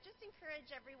mirror. But just encourage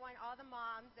everyone, all the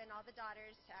moms and all the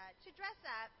daughters, to dress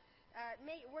up.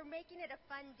 We're making it a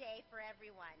fun day for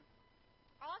everyone.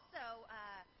 Also,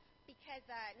 because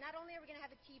not only are we going to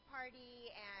have a tea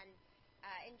party and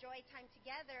enjoy time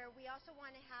together, we also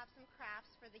want to have some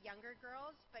crafts for the younger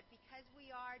girls. But because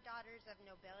we are daughters of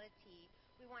nobility,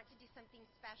 we want to do something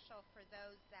special for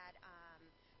those that,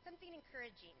 something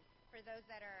encouraging for those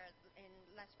that are in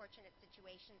less fortunate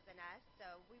situations than us.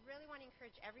 So we really want to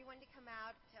encourage everyone to come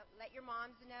out, to let your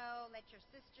moms know, let your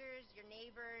sisters, your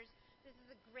neighbors This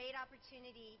is a great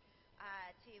opportunity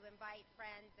to invite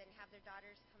friends and have their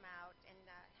daughters come out and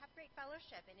have great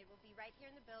fellowship. And it will be right here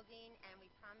in the building, and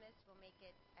we promise we'll make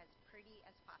it as pretty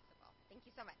as possible. Thank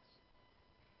you so much.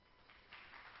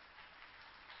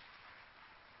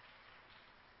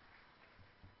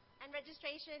 And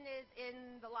registration is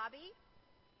in the lobby,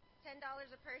 $10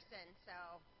 a person,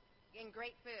 so, and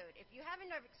great food. If you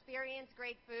haven't experienced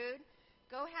great food,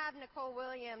 go have Nicole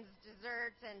Williams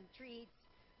desserts and treats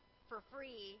for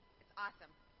free. It's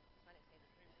awesome.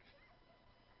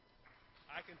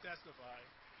 I can testify.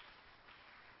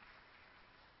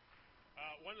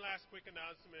 One last quick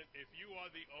announcement. If you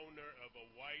are the owner of a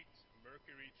white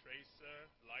Mercury Tracer,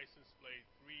 license plate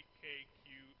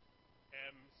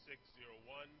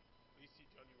 3KQM601, please see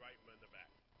Johnny Reitman in the back.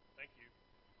 Thank you.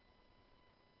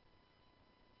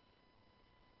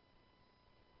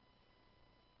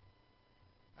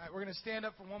 All right, we're going to stand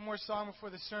up for one more song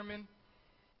before the sermon.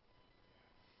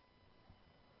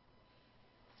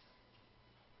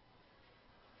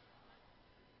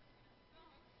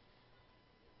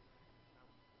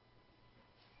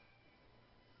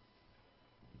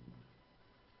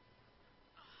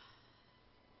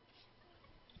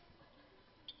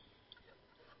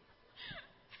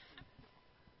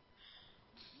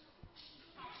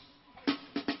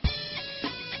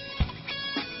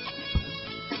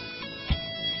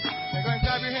 Go ahead and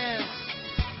clap your hands.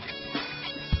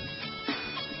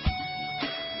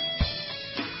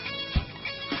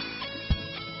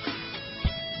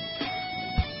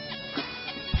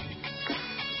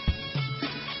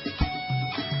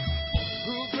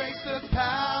 Who breaks the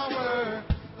power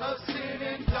of sin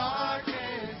and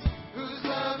darkness? Whose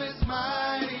love is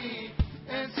mighty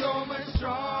and so much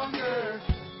stronger?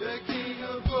 The King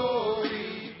of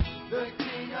glory, the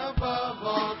King above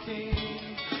all kings.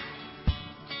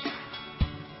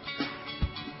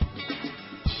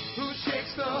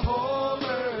 The whole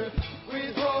earth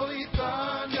with holy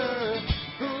thunder,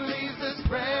 who leaves us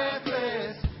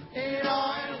breathless in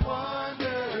awe and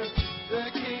wonder, the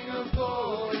King of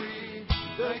glory,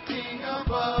 the King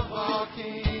above all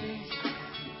kings.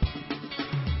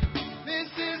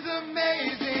 This is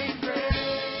amazing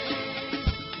grace.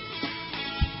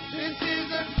 This is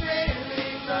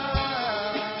unfailing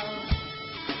love,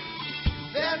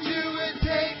 that you would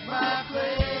take my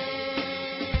place.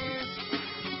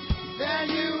 That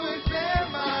you would bear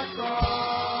my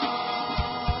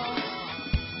cross,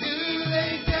 you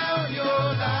lay down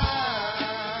your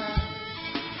life,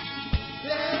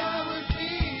 that I would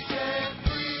be set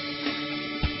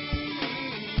free.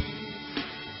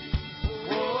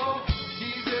 Oh,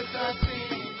 Jesus, I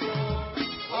sing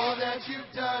for all that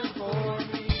you've done for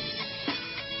me.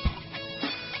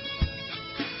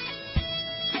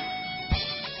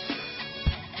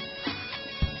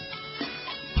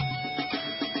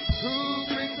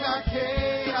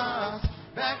 Chaos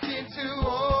back into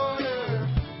order,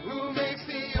 who makes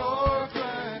the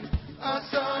orphan a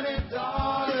son and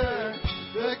daughter,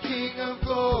 the King of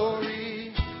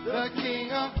glory, the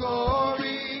King of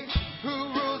glory, who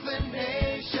rules the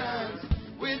nations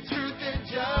with truth and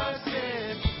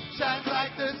justice, shines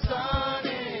like the sun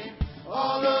in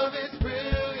all of its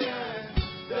brilliance,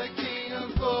 the King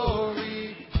of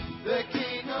glory, the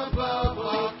King above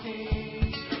all kings.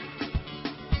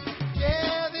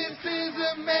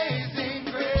 Amazing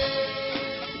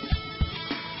grace.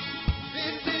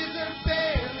 This is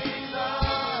unfailing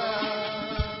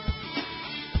love,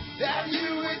 that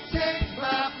you would take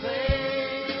my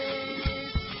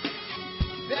place,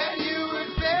 that you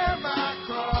would bear my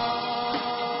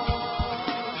cross,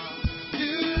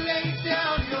 you lay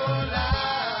down your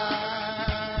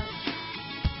life,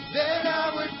 that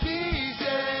I would be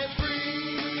set free.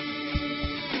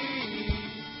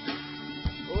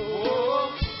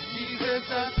 Oh, Jesus,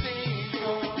 I sing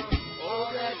for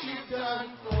all that you've done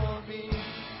for me.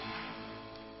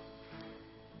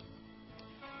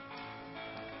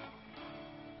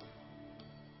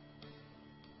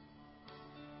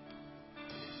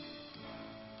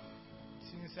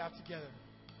 Sing this out together.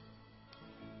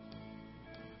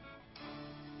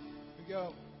 Here we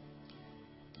go.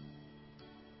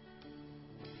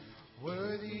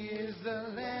 Worthy is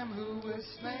the Lamb who was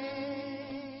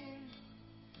slain.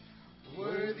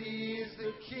 Worthy is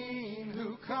the King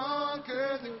who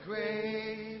conquered the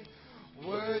grave.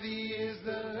 Worthy is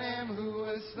the Lamb who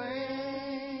was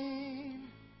slain.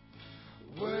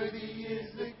 Worthy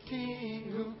is the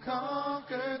King who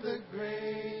conquered the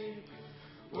grave.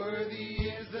 Worthy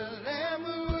is the Lamb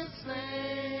who was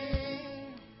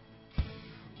slain.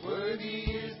 Worthy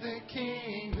is the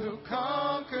King who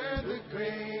conquered the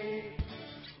grave.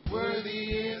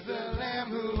 Worthy is the Lamb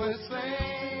who was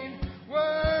slain.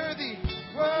 Worthy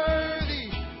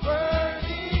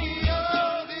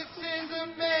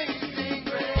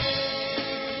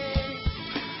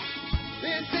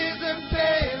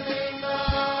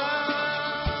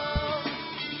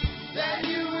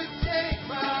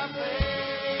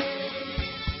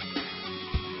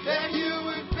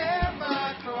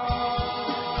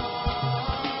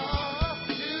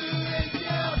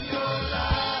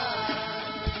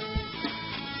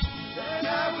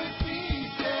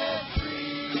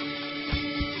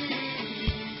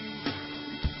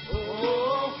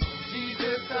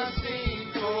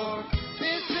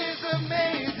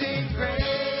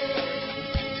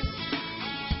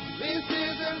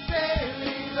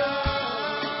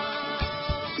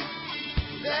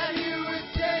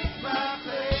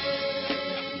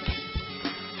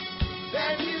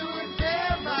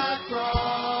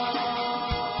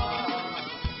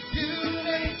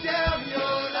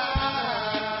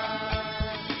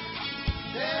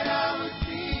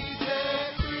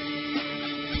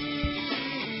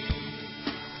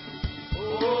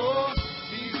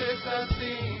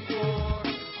nothing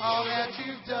for all that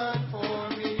you've done for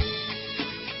me.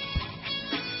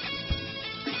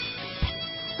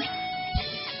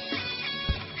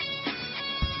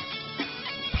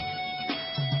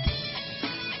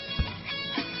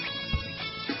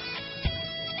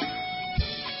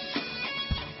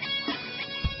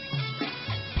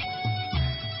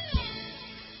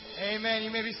 Amen. You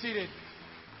may be seated.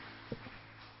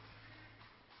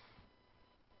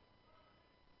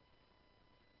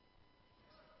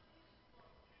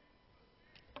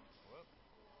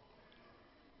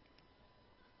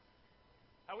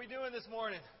 How we doing this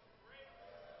morning?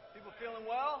 People feeling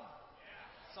well?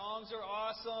 Songs are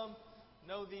awesome.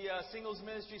 Know the singles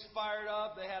ministry's fired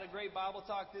up. They had a great Bible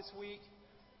talk this week.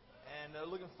 And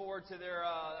looking forward to their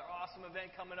awesome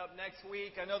event coming up next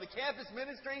week. I know the campus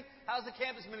ministry. How's the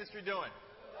campus ministry doing?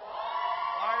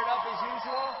 Fired up as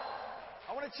usual.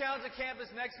 I want to challenge the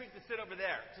campus next week to sit over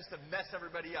there, just to mess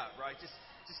everybody up, right? Just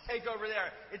take over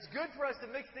there. It's good for us to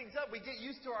mix things up. We get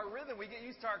used to our rhythm. We get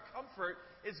used to our comfort.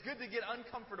 It's good to get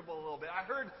uncomfortable a little bit. I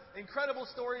heard incredible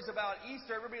stories about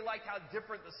Easter. Everybody liked how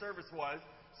different the service was.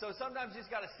 So sometimes you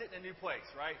just got to sit in a new place,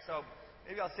 right? So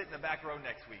maybe I'll sit in the back row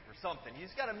next week or something. You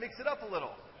just got to mix it up a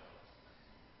little.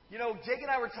 You know, Jake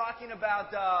and I were talking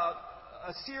about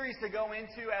a series to go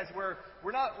into as we're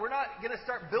not going to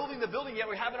start building the building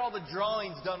yet. We're having all the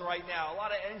drawings done right now. A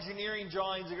lot of engineering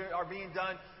drawings are being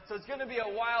done. So it's going to be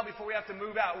a while before we have to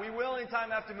move out. We will in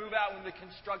time have to move out when the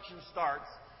construction starts.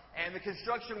 And the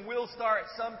construction will start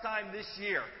sometime this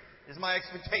year, is my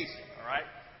expectation, all right?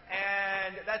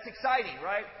 And that's exciting,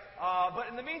 right? But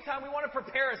in the meantime, we want to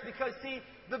prepare us because, see,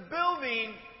 the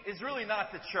building is really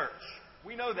not the church.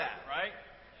 We know that, right?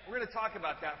 We're going to talk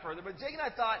about that further. But Jake and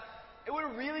I thought it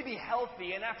would really be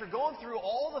healthy. And after going through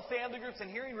all the family groups and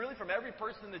hearing really from every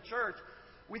person in the church,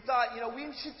 we thought,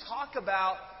 we should talk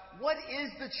about what is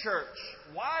the church?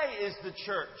 Why is the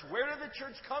church? Where did the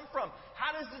church come from?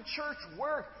 How does the church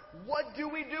work? What do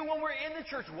we do when we're in the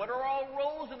church? What are our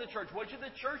roles in the church? What should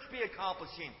the church be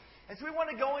accomplishing? And so we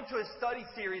want to go into a study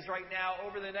series right now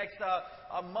over the next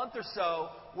a month or so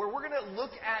where we're going to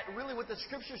look at really what the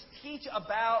Scriptures teach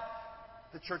about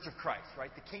the Church of Christ,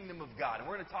 right? The Kingdom of God. And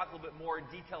we're going to talk a little bit more in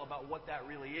detail about what that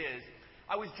really is.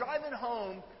 I was driving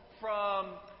home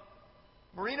from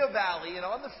Moreno Valley, and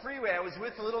on the freeway I was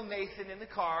with little Nathan in the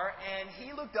car, and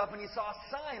he looked up and he saw a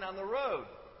sign on the road.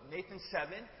 Nathan's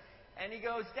 7. And he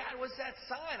goes, "Dad, what's that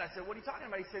sign?" I said, "What are you talking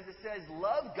about?" He says, "It says,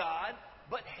 love God,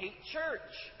 but hate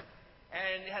church."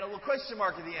 And it had a little question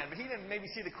mark at the end. But he didn't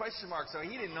maybe see the question mark, so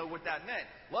he didn't know what that meant.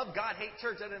 Love God, hate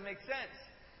church, that didn't make sense.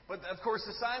 But, of course,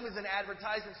 the sign was an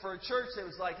advertisement for a church that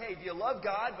was like, hey, do you love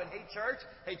God but hate church?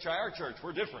 Hey, try our church.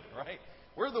 We're different, right?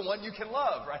 We're the one you can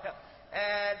love, right?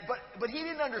 But he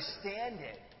didn't understand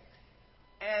it.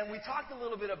 And we talked a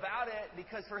little bit about it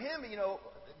because for him,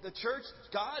 the church,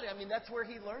 God, that's where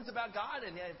he learns about God.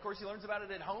 And, of course, he learns about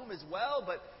it at home as well.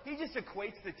 But he just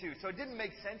equates the two. So it didn't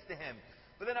make sense to him.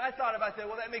 But then I thought about that.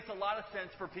 Well, that makes a lot of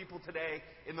sense for people today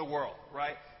in the world,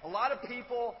 right? A lot of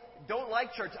people don't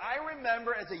like church. I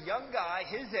remember as a young guy,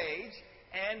 his age,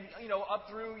 and, up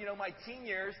through, my teen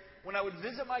years, when I would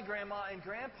visit my grandma and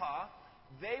grandpa,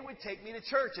 they would take me to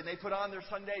church. And they put on their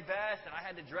Sunday best, and I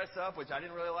had to dress up, which I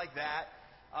didn't really like that.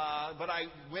 But I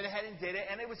went ahead and did it.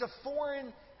 And it was a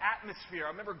foreign atmosphere. I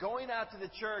remember going out to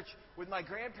the church with my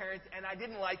grandparents, and I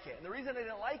didn't like it. And the reason I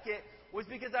didn't like it was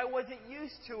because I wasn't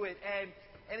used to it.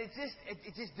 And it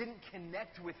just didn't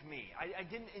connect with me. I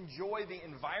didn't enjoy the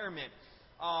environment.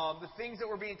 The things that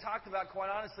were being talked about,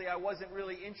 quite honestly, I wasn't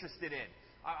really interested in.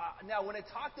 Now, when it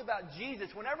talked about Jesus,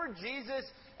 whenever Jesus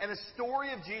and the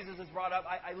story of Jesus was brought up,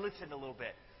 I listened a little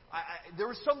bit. There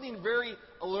was something very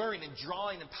alluring and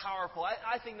drawing and powerful.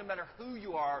 I think no matter who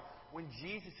you are, when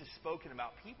Jesus is spoken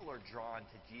about, people are drawn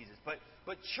to Jesus.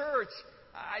 But church,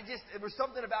 there was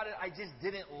something about it I just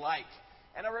didn't like.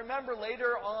 And I remember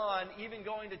later on, even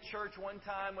going to church one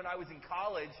time when I was in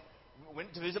college,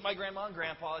 went to visit my grandma and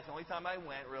grandpa. It's the only time I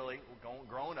went, really,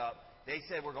 growing up. They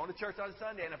said, we're going to church on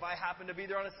Sunday, and if I happened to be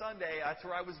there on a Sunday, that's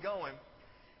where I was going.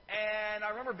 And I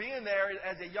remember being there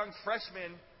as a young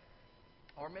freshman,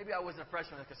 or maybe I wasn't a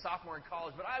freshman, like a sophomore in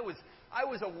college, but I was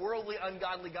a worldly,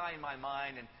 ungodly guy in my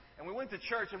mind. And we went to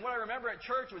church, and what I remember at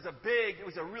church was it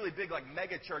was a really big, like,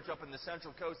 mega church up in the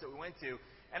Central Coast that we went to.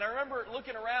 And I remember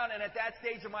looking around, and at that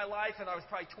stage of my life, and I was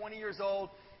probably 20 years old,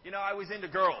 I was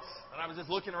into girls. And I was just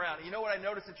looking around. And you know what I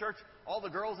noticed at church? All the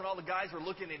girls and all the guys were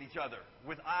looking at each other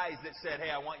with eyes that said,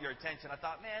 hey, I want your attention. I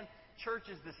thought, man,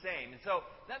 church is the same. And so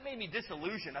that made me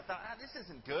disillusioned. I thought, this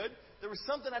isn't good. There was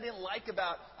something I didn't like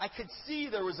about. I could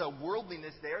see there was a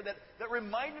worldliness there that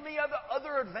reminded me of the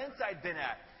other events I'd been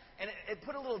at. And it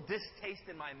put a little distaste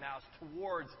in my mouth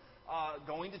towards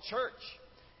going to church.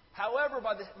 However,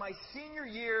 by my senior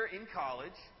year in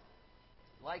college,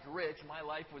 like Rich, my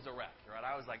life was a wreck. Right?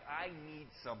 I was like, I need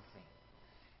something.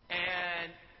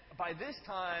 And by this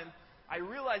time, I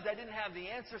realized I didn't have the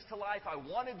answers to life. I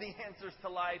wanted the answers to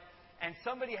life. And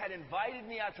somebody had invited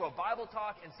me out to a Bible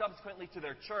talk and subsequently to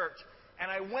their church. And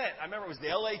I went. I remember it was the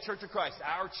LA Church of Christ,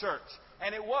 our church.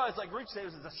 And it was, like Rich said,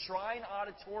 it was a Shrine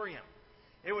Auditorium.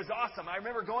 It was awesome. I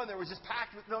remember going there. It was just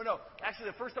packed with... No. Actually,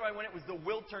 the first time I went, it was the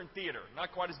Wiltern Theater.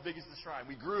 Not quite as big as the Shrine.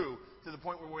 We grew to the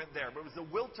point where we went there. But it was the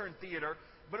Wiltern Theater.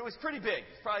 But it was pretty big.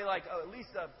 It's probably like at least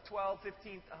 12,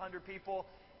 15, 100 people.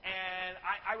 And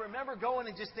I remember going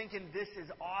and just thinking, this is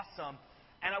awesome.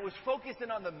 And I was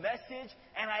focusing on the message.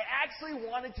 And I actually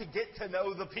wanted to get to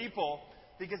know the people,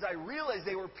 because I realized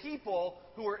they were people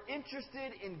who were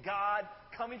interested in God,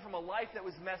 coming from a life that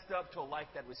was messed up to a life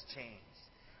that was changed.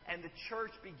 And the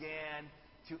church began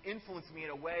to influence me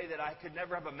in a way that I could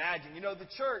never have imagined. You know, the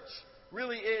church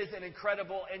really is an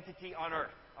incredible entity on earth.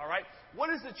 All right?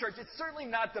 What is the church? It's certainly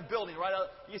not the building, right?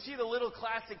 You see the little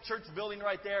classic church building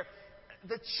right there?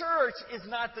 The church is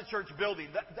not the church building.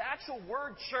 The actual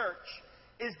word church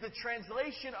is the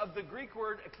translation of the Greek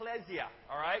word ecclesia.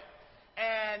 All right?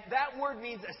 And that word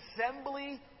means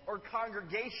assembly or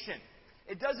congregation.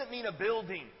 It doesn't mean a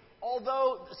building.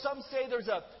 Although some say there's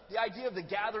the idea of the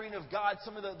gathering of God,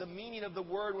 some of the meaning of the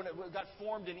word when it got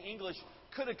formed in English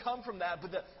could have come from that.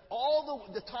 But all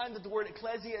the time that the word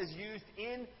ecclesia is used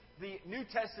in the New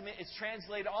Testament, it's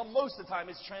translated, most of the time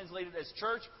it's translated as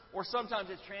church, or sometimes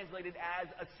it's translated as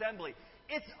assembly.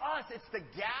 It's us. It's the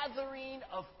gathering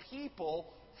of people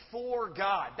for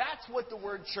God. That's what the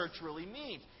word church really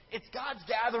means. It's God's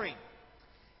gathering.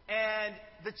 And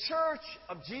the church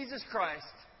of Jesus Christ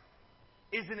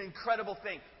is an incredible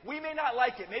thing. We may not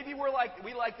like it. Maybe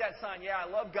we like that sign. Yeah, I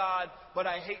love God, but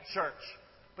I hate church.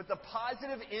 But the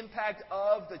positive impact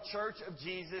of the church of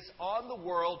Jesus on the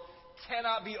world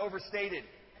cannot be overstated.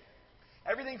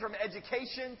 Everything from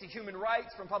education to human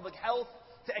rights, from public health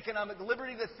to economic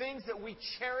liberty, the things that we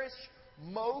cherish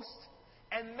most,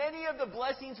 and many of the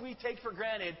blessings we take for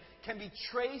granted, can be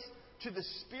traced to the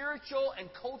spiritual and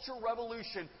cultural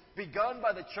revolution begun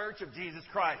by the church of Jesus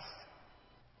Christ.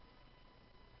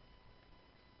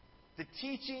 The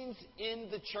teachings in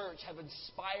the church have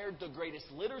inspired the greatest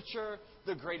literature,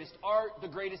 the greatest art, the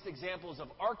greatest examples of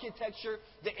architecture,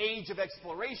 the age of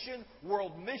exploration,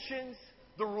 world missions,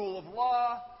 the rule of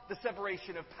law, the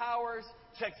separation of powers,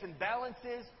 checks and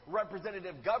balances,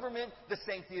 representative government, the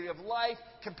sanctity of life,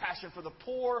 compassion for the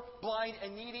poor, blind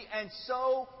and needy, and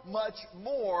so much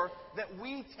more that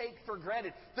we take for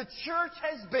granted. The church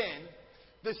has been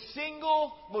the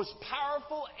single most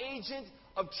powerful agent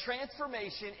of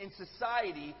transformation in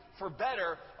society for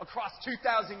better across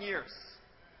 2,000 years.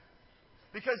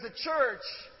 Because the church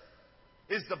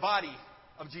is the body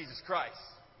of Jesus Christ,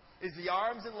 is the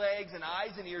arms and legs and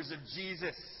eyes and ears of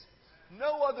Jesus.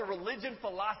 No other religion,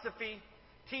 philosophy,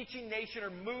 teaching, nation, or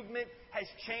movement has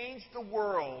changed the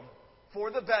world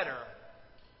for the better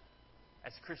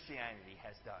as Christianity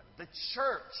has done. The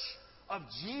church of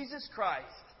Jesus Christ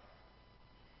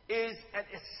is an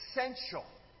essential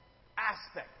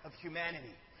aspect of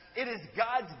humanity. It is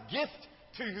God's gift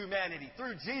to humanity.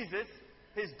 Through Jesus,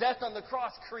 His death on the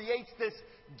cross creates this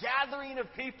gathering of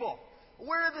people.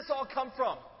 Where did this all come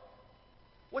from?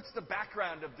 What's the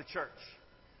background of the church?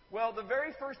 Well, the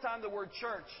very first time the word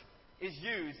church is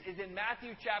used is in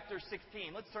Matthew chapter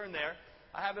 16. Let's turn there.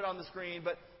 I have it on the screen.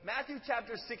 But Matthew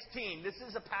chapter 16, this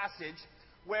is a passage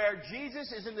where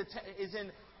Jesus is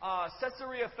in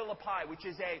Caesarea Philippi, which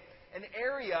is an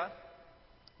area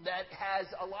that has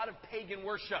a lot of pagan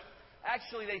worship.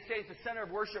 Actually, they say it's the center of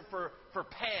worship for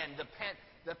Pan,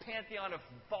 the pantheon of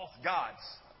false gods.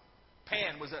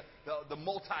 Pan was the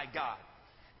multi-god.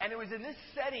 And it was in this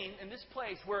setting, in this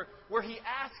place, where he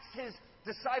asks his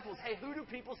disciples, hey, who do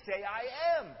people say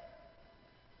I am?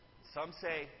 Some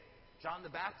say John the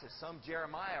Baptist, some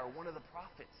Jeremiah, or one of the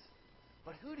prophets.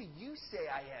 But who do you say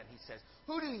I am, he says.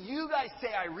 Who do you guys say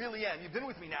I really am? You've been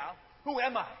with me now. Who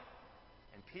am I?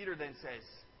 And Peter then says,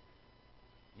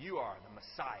 you are the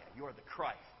Messiah. You are the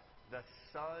Christ, the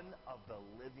Son of the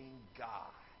living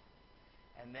God.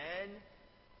 And then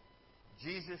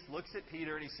Jesus looks at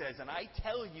Peter and he says, and I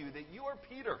tell you that you are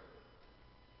Peter.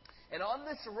 And on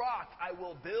this rock I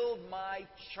will build my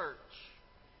church.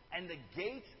 And the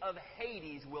gates of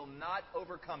Hades will not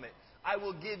overcome it. I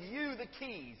will give you the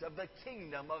keys of the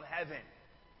kingdom of heaven.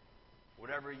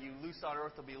 Whatever you loose on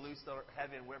earth will be loosed on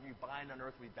heaven. Whatever you bind on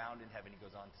earth will be bound in heaven, he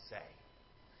goes on to say.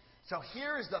 So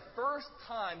here is the first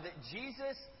time that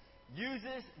Jesus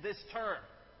uses this term.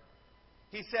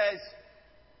 He says,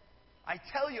 I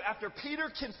tell you, after Peter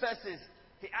confesses,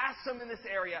 he asks him in this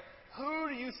area, who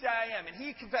do you say I am? And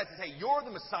he confesses, hey, you're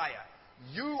the Messiah.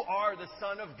 You are the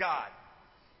Son of God.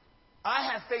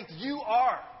 I have faith. You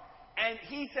are. And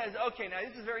he says, okay, now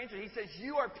this is very interesting. He says,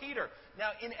 you are Peter.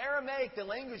 Now, in Aramaic, the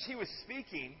language he was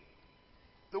speaking,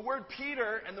 the word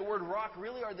Peter and the word rock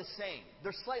really are the same.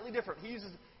 They're slightly different. He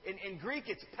uses, in Greek,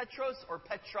 it's Petros or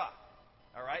Petra.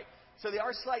 All right? So they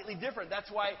are slightly different. That's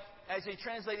why, as they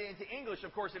translate it into English,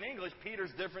 of course, in English,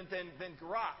 Peter's different than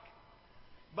rock.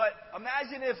 But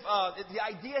imagine if the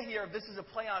idea here, if this is a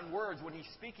play on words when he's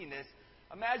speaking this,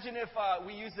 imagine if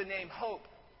we use the name Hope.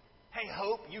 Hey,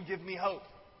 Hope, you give me hope.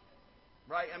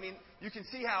 Right? I mean, you can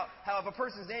see how if a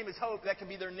person's name is Hope, that can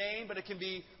be their name, but it can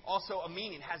be also a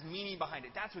meaning, has meaning behind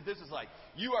it. That's what this is like.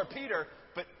 You are Peter,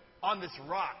 but on this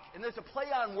rock. And there's a play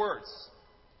on words.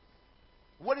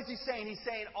 What is he saying? He's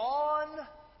saying, on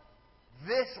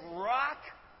this rock,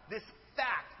 this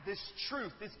fact, this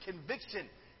truth, this conviction,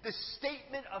 this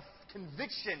statement of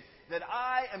conviction that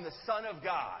I am the Son of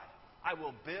God, I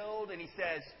will build, and he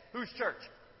says, whose church?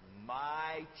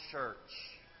 My church.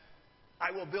 I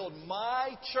will build my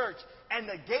church, and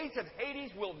the gates of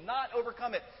Hades will not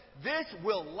overcome it. This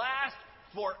will last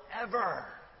forever.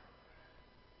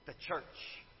 The church.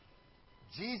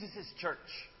 Jesus' church.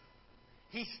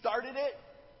 He started it.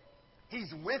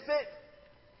 He's with it.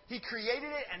 He created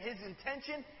it, and his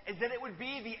intention is that it would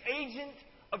be the agent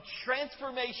of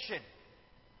transformation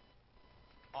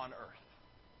on earth.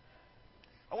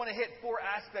 I want to hit 4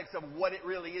 aspects of what it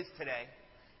really is today.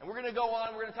 And we're going to go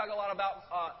on. We're going to talk a lot about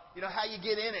how you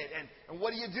get in it and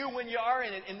what do you do when you are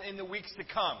in it in the weeks to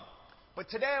come. But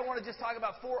today I want to just talk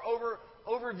about 4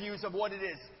 overviews of what it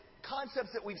is.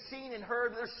 Concepts that we've seen and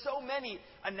heard. There's so many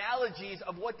analogies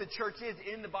of what the church is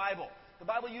in the Bible. The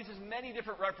Bible uses many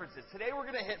different references. Today we're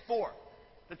going to hit 4.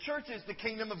 The church is the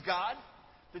kingdom of God.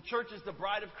 The church is the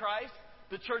bride of Christ.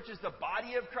 The church is the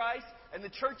body of Christ. And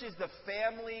the church is the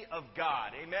family of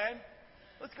God. Amen?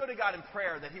 Let's go to God in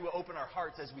prayer that He will open our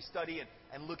hearts as we study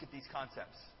and look at these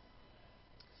concepts.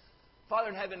 Father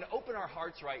in heaven, open our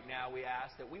hearts right now, we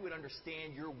ask, that we would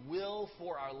understand Your will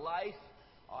for our life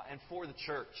and for the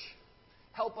church.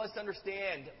 Help us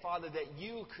understand, Father, that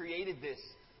You created this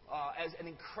as an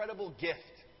incredible gift,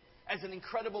 as an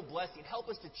incredible blessing. Help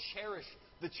us to cherish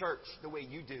the church the way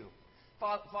You do.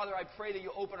 Father, I pray that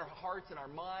You open our hearts and our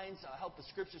minds, help the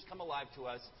Scriptures come alive to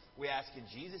us. We ask in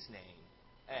Jesus' name.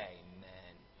 Amen.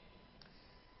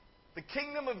 The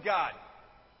kingdom of God.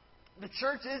 The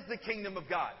church is the kingdom of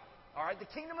God. All right?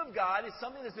 The kingdom of God is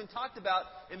something that's been talked about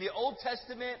in the Old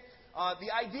Testament.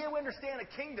 The idea we understand a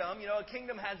kingdom, a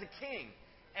kingdom has a king.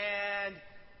 And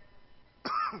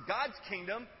God's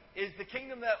kingdom is the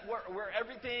kingdom where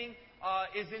everything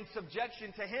is in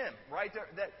subjection to Him, right?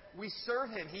 That we serve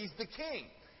Him. He's the king.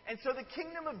 And so the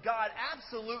kingdom of God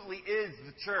absolutely is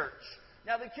the church.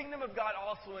 Now, the kingdom of God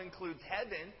also includes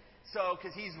heaven,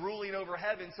 because He's ruling over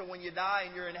heaven. So when you die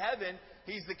and you're in heaven,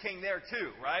 He's the king there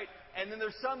too, right? And then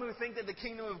there's some who think that the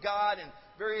kingdom of God, and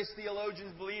various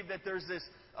theologians believe that there's this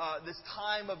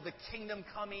time of the kingdom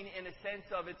coming in a sense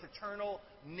of its eternal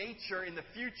nature in the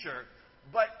future.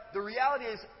 But the reality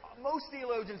is, most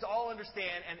theologians all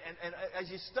understand, and as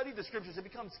you study the Scriptures, it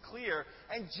becomes clear,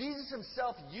 and Jesus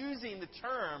Himself using the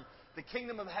term, the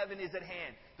kingdom of heaven is at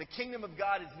hand. The kingdom of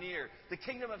God is near. The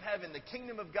kingdom of heaven, the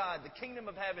kingdom of God, the kingdom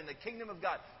of heaven, the kingdom of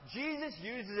God. Jesus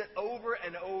uses it over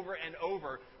and over and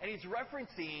over, and He's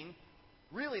referencing,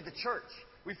 really, the church.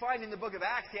 We find in the book of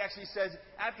Acts, He actually says,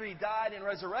 after He died and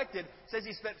resurrected, says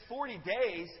He spent 40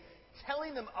 days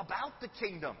telling them about the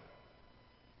kingdom.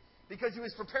 Because He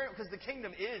was preparing, because the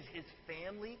kingdom is His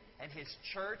family and His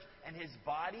church and His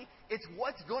body. It's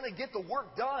what's going to get the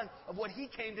work done of what He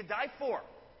came to die for.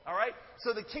 All right?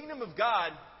 So the kingdom of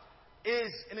God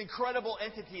is an incredible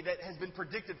entity that has been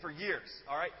predicted for years.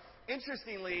 All right?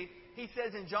 Interestingly, He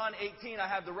says in John 18, I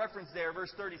have the reference there,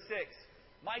 verse 36,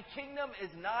 my kingdom is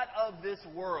not of this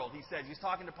world, He says. He's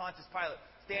talking to Pontius Pilate,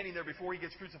 standing there before He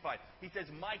gets crucified. He says,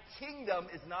 my kingdom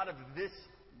is not of this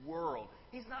world.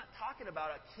 He's not talking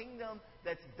about a kingdom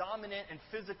that's dominant and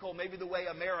physical, maybe the way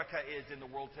America is in the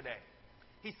world today.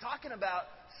 He's talking about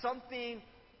something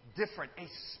different, a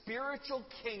spiritual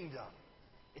kingdom.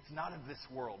 It's not of this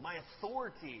world. My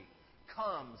authority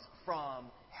comes from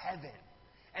heaven.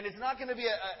 And it's not going to be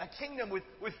a kingdom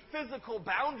with physical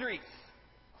boundaries,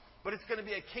 but it's going to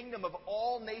be a kingdom of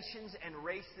all nations and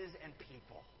races and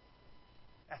people.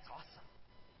 That's awesome.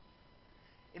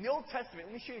 In the Old Testament,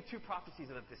 let me show you 2 prophecies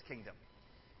about this kingdom.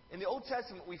 In the Old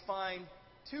Testament, we find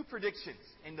 2 predictions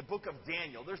in the book of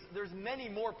Daniel. There's many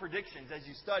more predictions as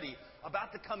you study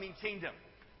about the coming kingdom.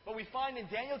 But we find in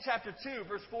Daniel chapter 2,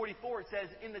 verse 44, it says,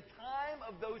 in the time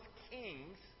of those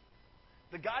kings,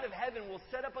 the God of heaven will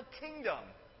set up a kingdom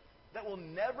that will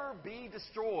never be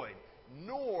destroyed,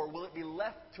 nor will it be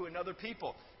left to another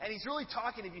people. And he's really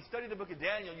talking, if you study the book of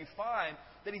Daniel, you find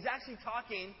that he's actually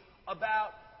talking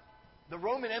about the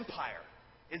Roman Empire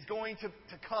is going to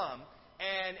come.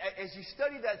 And as you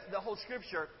study the whole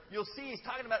scripture, you'll see he's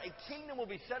talking about a kingdom will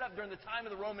be set up during the time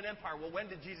of the Roman Empire. Well, when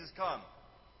did Jesus come?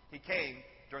 He came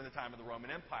during the time of the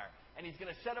Roman Empire. And he's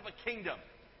going to set up a kingdom.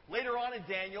 Later on in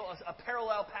Daniel, a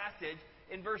parallel passage,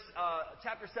 in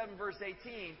chapter 7, verse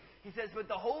 18, he says, but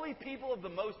the holy people of the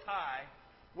Most High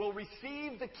will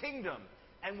receive the kingdom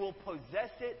and will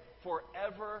possess it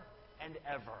forever and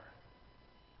ever.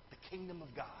 The kingdom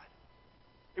of God.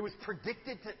 It was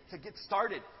predicted to get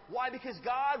started. Why? Because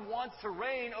God wants to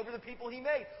reign over the people He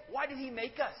made. Why did He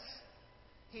make us?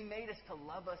 He made us to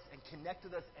love us and connect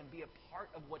with us and be a part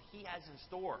of what He has in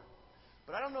store.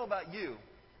 But I don't know about you,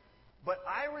 but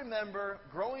I remember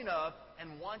growing up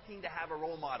and wanting to have a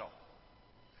role model.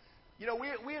 You know,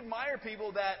 we admire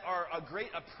people that are a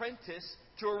great apprentice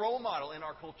to a role model in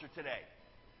our culture today.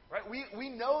 Right? We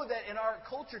know that in our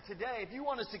culture today, if you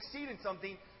want to succeed in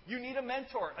something, you need a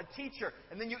mentor, a teacher,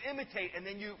 and then you imitate, and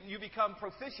then you become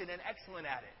proficient and excellent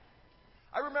at it.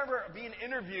 I remember being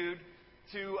interviewed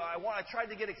I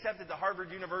tried to get accepted to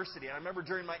Harvard University, and I remember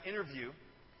during my interview,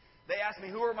 they asked me,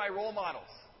 who are my role models?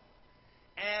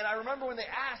 And I remember when they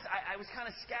asked, I was kind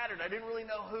of scattered. I didn't really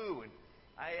know who. And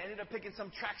I ended up picking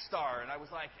some track star, and I was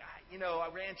like, I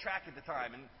ran track at the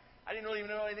time, and I didn't really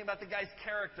know anything about the guy's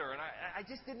character, and I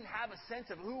just didn't have a sense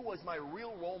of who was my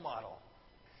real role model.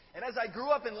 And as I grew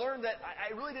up and learned that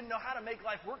I really didn't know how to make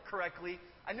life work correctly,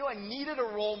 I knew I needed a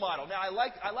role model. Now, I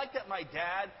liked that my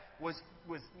dad was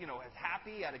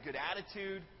happy, had a good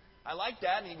attitude. I liked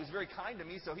that, and he was very kind to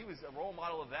me, so he was a role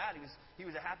model of that. He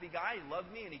was a happy guy, he loved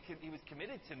me, and he was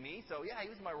committed to me, so yeah, he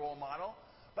was my role model.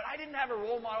 But I didn't have a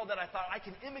role model that I thought I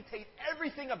can imitate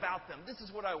everything about them. This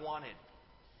is what I wanted.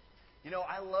 You know,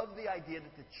 I love the idea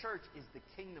that the church is the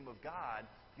kingdom of God,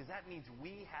 because that means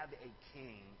we have a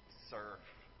king to serve.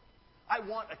 I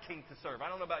want a king to serve. I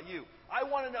don't know about you. I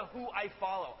want to know who I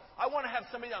follow. I want to have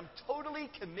somebody that I'm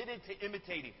totally committed to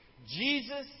imitating.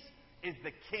 Jesus is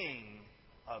the king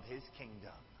of His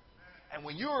kingdom. And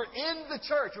when you're in the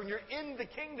church, when you're in the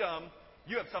kingdom,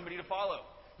 you have somebody to follow.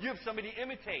 You have somebody to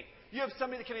imitate. You have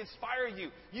somebody that can inspire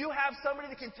you. You have somebody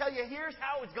that can tell you, here's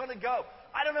how it's going to go.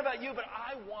 I don't know about you, but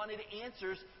I wanted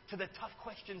answers to the tough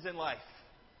questions in life.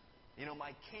 You know,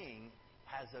 my king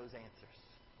has those answers.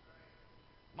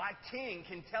 My king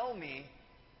can tell me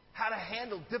how to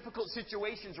handle difficult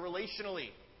situations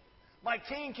relationally. My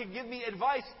king can give me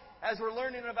advice, as we're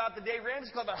learning about the Dave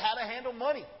Ramsey Club, about how to handle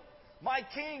money. My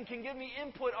king can give me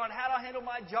input on how to handle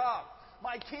my job.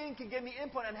 My king can give me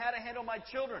input on how to handle my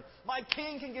children. My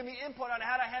king can give me input on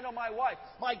how to handle my wife.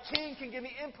 My king can give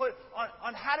me input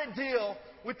on how to deal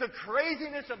with the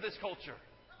craziness of this culture.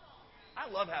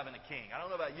 I love having a king. I don't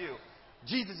know about you.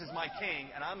 Jesus is my king,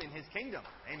 and I'm in His kingdom.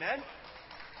 Amen?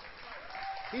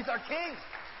 He's our king.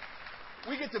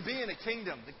 We get to be in a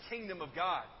kingdom, the kingdom of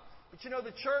God. But you know,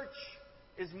 the church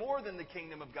is more than the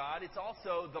kingdom of God. It's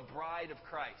also the bride of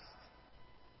Christ.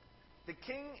 The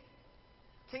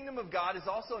kingdom of God is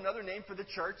also another name for the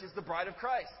church, is the bride of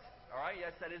Christ. All right?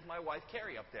 Yes, that is my wife,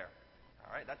 Carrie, up there.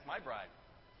 All right? That's my bride.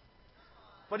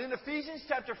 But in Ephesians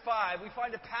chapter 5, we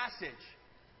find a passage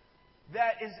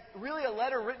that is really a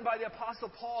letter written by the Apostle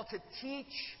Paul to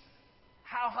teach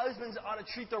how husbands ought to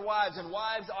treat their wives and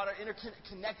wives ought to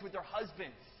interconnect with their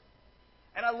husbands.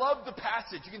 And I love the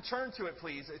passage. You can turn to it,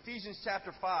 please. Ephesians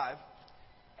chapter 5.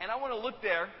 And I want to look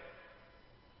there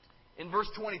in verse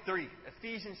 23.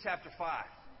 Ephesians chapter 5.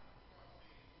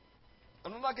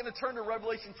 And I'm not going to turn to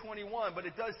Revelation 21, but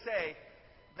it does say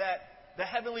that the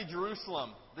heavenly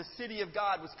Jerusalem, the city of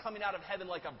God, was coming out of heaven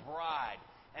like a bride.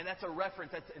 And that's a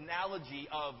reference, that's an analogy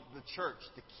of the church,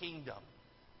 the kingdom.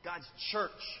 God's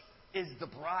church is the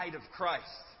bride of Christ.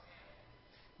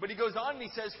 But he goes on and he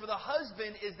says, for the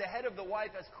husband is the head of the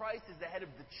wife as Christ is the head of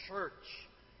the church,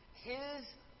 His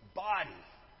body,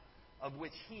 of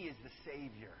which He is the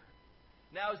Savior.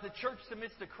 Now, as the church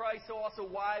submits to Christ, so also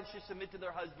wives should submit to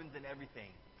their husbands in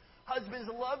everything. Husbands,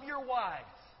 love your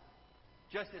wives,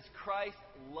 just as Christ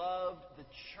loved the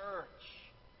church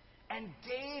and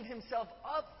gave Himself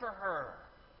up for her.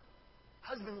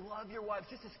 Husbands, love your wives,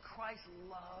 just as Christ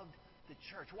loved the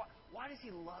church. Why does He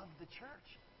love the church?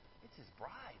 It's His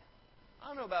bride. I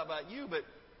don't know about you, but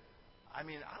I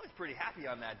was pretty happy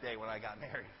on that day when I got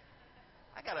married.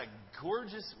 I got a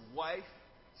gorgeous wife,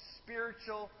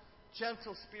 spiritual,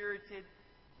 gentle-spirited,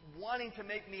 wanting to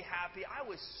make me happy. I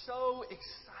was so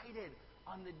excited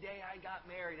on the day I got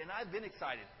married. And I've been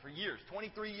excited for years.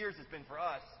 23 years it's been for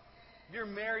us. If you're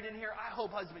married in here, I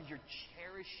hope, husbands, you're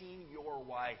cherishing your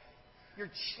wife.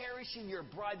 You're cherishing your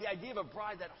bride. The idea of a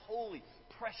bride, that holy,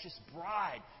 precious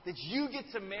bride that you get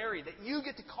to marry, that you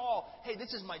get to call, hey,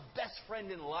 this is my best friend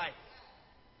in life.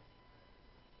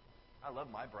 I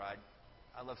love my bride.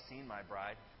 I love seeing my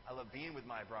bride. I love being with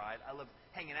my bride. I love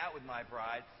hanging out with my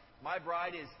bride. My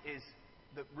bride is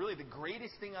really the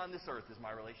greatest thing on this earth is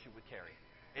my relationship with Carrie.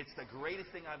 It's the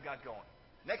greatest thing I've got going.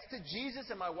 Next to Jesus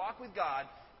and my walk with God,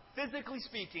 physically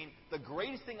speaking, the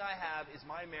greatest thing I have is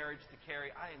my marriage to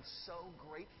Carrie. I am so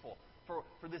grateful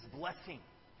for this blessing,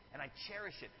 and I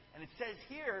cherish it. And it says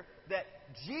here that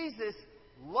Jesus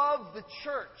loved the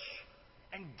church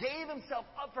and gave himself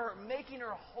up for her, making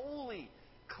her holy,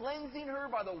 cleansing her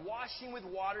by the washing with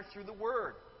water through the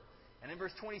Word. And in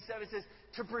verse 27 it says,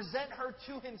 to present her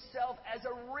to himself as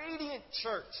a radiant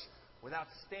church, without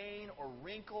stain or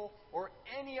wrinkle or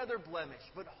any other blemish,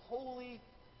 but holy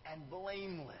and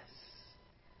blameless.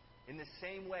 In the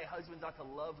same way, husbands ought to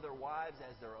love their wives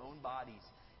as their own bodies.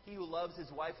 He who loves his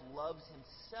wife loves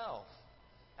himself.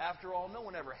 After all, no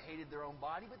one ever hated their own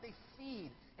body, but they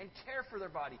feed and care for their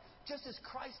body, just as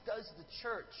Christ does the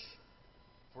church.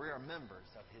 For we are members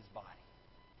of his body.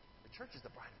 The church is the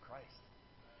bride of Christ.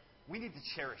 We need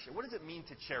to cherish it. What does it mean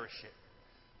to cherish it?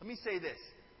 Let me say this.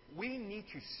 We need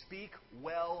to speak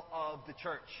well of the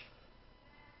church.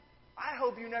 I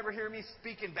hope you never hear me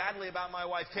speaking badly about my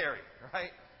wife, Carrie,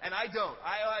 right? And I don't.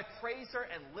 I praise her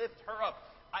and lift her up.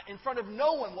 In front of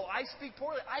no one will I speak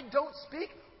poorly. I don't speak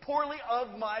poorly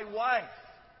of my wife.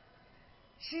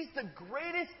 She's the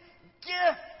greatest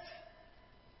gift.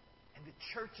 And the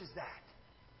church is that.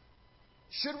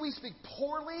 Should we speak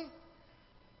poorly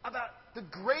about the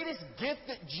greatest gift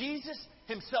that Jesus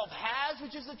himself has,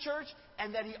 which is the church,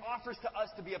 and that he offers to us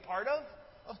to be a part of?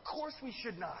 Of course we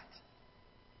should not.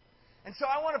 And so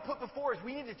I want to put before us,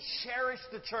 we need to cherish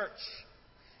the church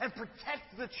and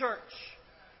protect the church.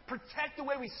 Protect the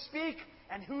way we speak.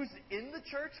 And who's in the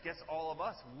church? Guess all of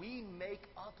us. We make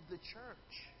up the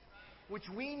church, which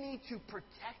we need to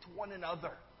protect one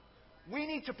another. We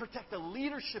need to protect the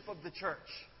leadership of the church.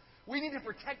 We need to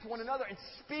protect one another and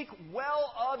speak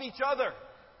well of each other.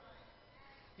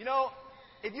 You know,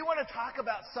 if you want to talk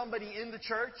about somebody in the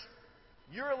church,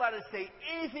 you're allowed to say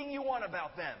anything you want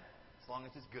about them, as long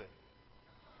as it's good.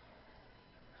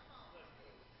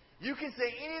 You can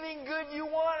say anything good you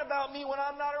want about me when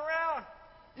I'm not around.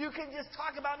 You can just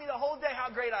talk about me the whole day, how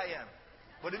great I am.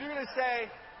 But if you're going to say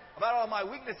about all my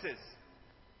weaknesses,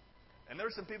 and there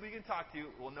are some people you can talk to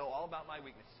who will know all about my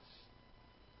weaknesses.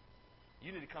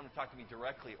 You need to come and talk to me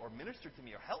directly or minister to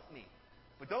me or help me.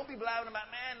 But don't be blabbing about,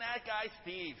 man, that guy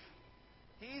Steve.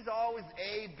 He's always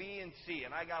A, B, and C,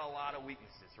 and I got a lot of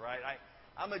weaknesses, right?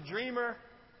 I'm a dreamer.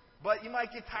 But you might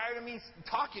get tired of me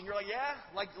talking. You're like, yeah?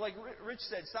 Like Rich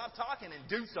said, stop talking and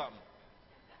do something.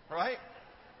 Right?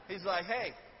 He's like,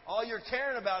 hey, all you're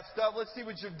caring about stuff, let's see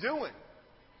what you're doing.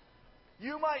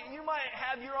 You might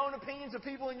have your own opinions of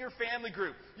people in your family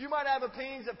group. You might have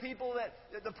opinions of people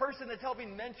the person that's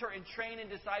helping mentor and train and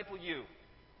disciple you.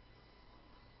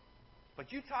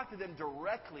 But you talk to them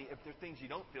directly if there are things you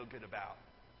don't feel good about.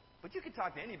 But you can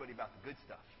talk to anybody about the good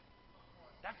stuff.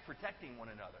 That's protecting one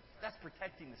another. That's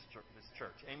protecting this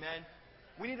church. Amen?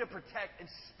 We need to protect and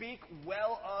speak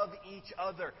well of each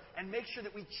other and make sure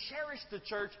that we cherish the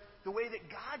church the way that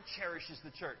God cherishes the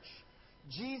church.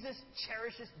 Jesus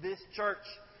cherishes this church.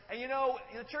 And you know,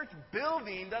 the church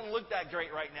building doesn't look that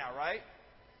great right now, right?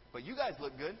 But you guys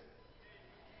look good.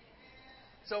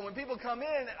 So when people come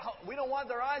in, we don't want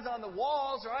their eyes on the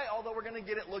walls, right? Although we're going to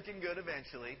get it looking good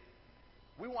eventually.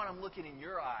 We want them looking in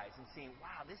your eyes and seeing,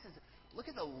 wow, look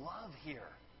at the love here.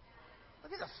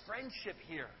 Look at the friendship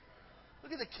here.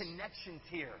 Look at the connections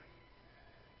here.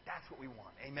 That's what we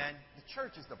want. Amen? The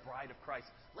church is the bride of Christ.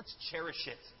 Let's cherish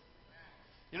it.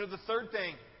 You know, the third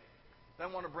thing that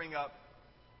I want to bring up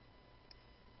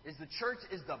is the church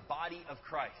is the body of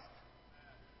Christ.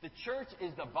 The church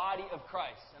is the body of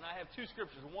Christ. And I have two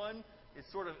scriptures. One is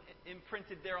sort of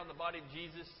imprinted there on the body of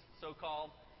Jesus,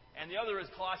 so-called. And the other is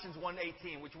Colossians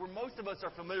 1:18, which most of us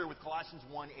are familiar with Colossians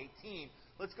 1:18.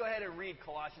 Let's go ahead and read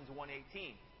Colossians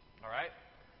 1:18. All right?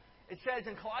 It says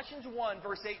in Colossians 1,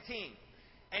 verse 18,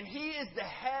 and he is the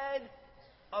head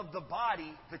of the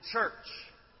body, the church.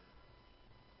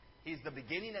 He's the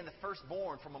beginning and the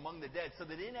firstborn from among the dead, so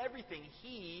that in everything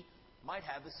he might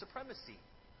have the supremacy.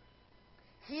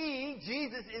 He,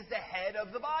 Jesus, is the head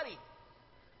of the body.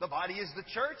 The body is the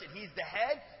church, and he's the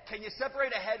head. Can you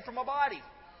separate a head from a body?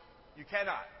 You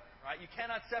cannot. right? You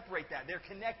cannot separate that. They're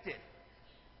connected.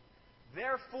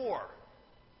 Therefore,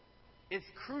 it's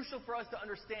crucial for us to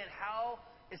understand how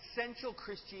essential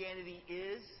Christianity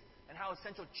is and how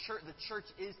essential the church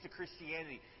is to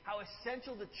Christianity. How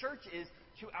essential the church is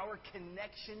to our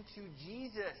connection to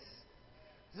Jesus.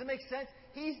 Does it make sense?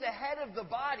 He's the head of the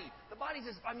body. The body's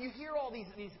just, you hear all these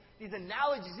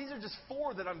analogies. These are just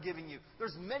 4 that I'm giving you.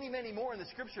 There's many, many more in the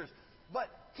Scriptures.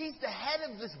 But He's the head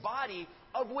of this body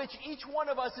of which each one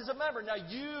of us is a member. Now,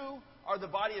 you are the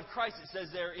body of Christ. It says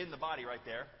there in the body right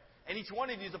there. And each one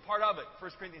of you is a part of it.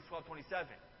 1 Corinthians 12:27.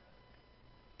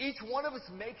 Each one of us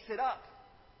makes it up.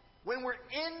 When we're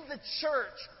in the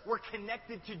church, we're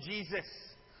connected to Jesus.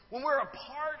 When we're a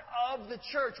part of the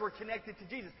church, we're connected to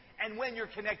Jesus. And when you're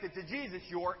connected to Jesus,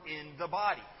 you're in the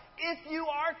body. If you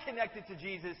are connected to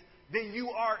Jesus, then you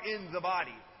are in the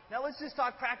body. Now let's just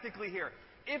talk practically here.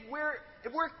 If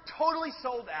we're totally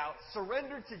sold out,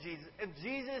 surrendered to Jesus, if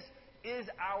Jesus is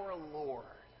our Lord,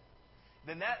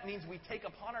 then that means we take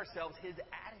upon ourselves His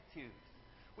attitude.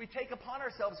 We take upon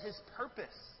ourselves His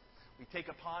purpose. We take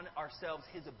upon ourselves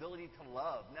His ability to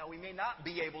love. Now, we may not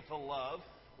be able to love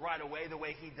right away the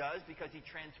way He does because He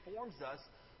transforms us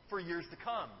for years to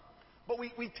come. But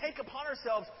we take upon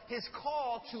ourselves His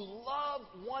call to love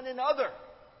one another.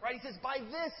 Right? He says, by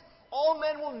this, all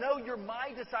men will know you're my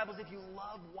disciples if you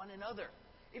love one another.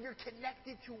 If you're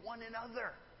connected to one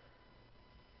another.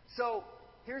 So,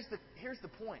 here's the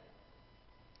point.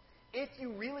 If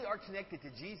you really are connected to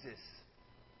Jesus,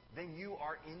 then you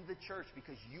are in the church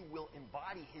because you will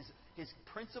embody His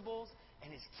principles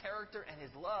and His character and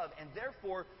His love. And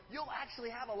therefore, you'll actually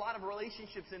have a lot of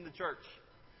relationships in the church.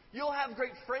 You'll have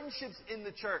great friendships in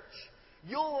the church.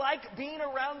 You'll like being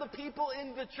around the people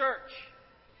in the church.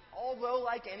 Although,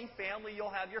 like any family, you'll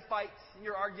have your fights and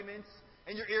your arguments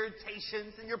and your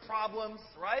irritations and your problems,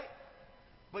 right?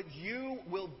 But you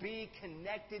will be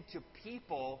connected to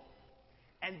people.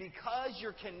 And because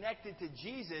you're connected to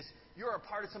Jesus, you're a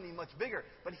part of something much bigger.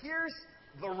 But here's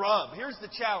the rub. Here's the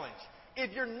challenge.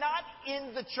 If you're not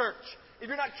in the church, if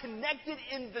you're not connected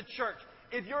in the church,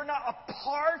 if you're not a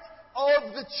part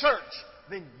of the church,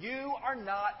 then you are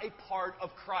not a part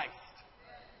of Christ.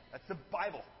 That's the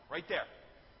Bible right there.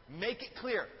 Make it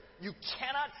clear. You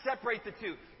cannot separate the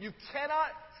two. You cannot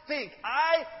think,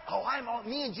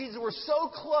 me and Jesus were so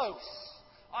close.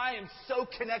 I am so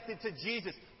connected to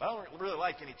Jesus. But I don't really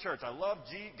like any church. I love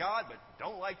God, but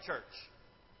don't like church.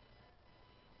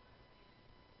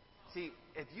 See,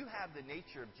 if you have the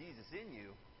nature of Jesus in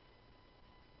you,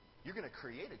 you're going to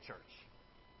create a church.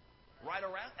 Right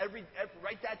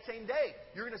that same day,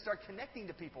 you're going to start connecting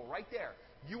to people right there.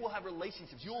 You will have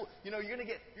relationships. You're going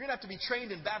to have to be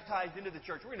trained and baptized into the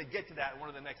church. We're going to get to that in one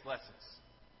of the next lessons.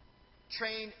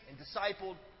 Trained and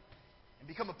discipled and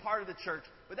become a part of the church.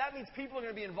 But that means people are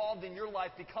going to be involved in your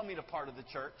life becoming a part of the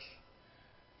church.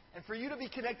 And for you to be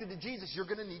connected to Jesus, you're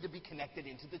going to need to be connected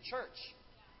into the church.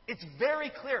 It's very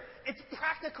clear. It's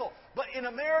practical. But in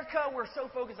America, we're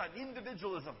so focused on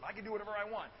individualism. I can do whatever I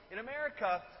want. In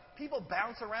America, people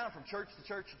bounce around from church to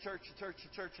church to church to church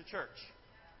to church to church.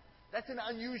 That's an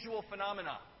unusual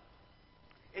phenomenon.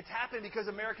 It's happened because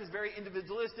America is very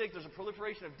individualistic. There's a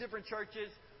proliferation of different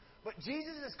churches. But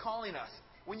Jesus is calling us,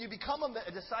 when you become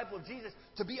a disciple of Jesus,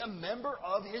 to be a member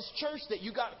of His church that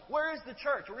you got. Where is the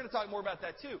church? We're going to talk more about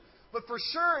that too. But for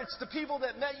sure, it's the people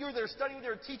that met you, that are studying with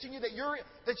you, that are teaching you, that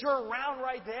you're around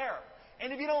right there.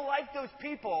 And if you don't like those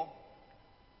people,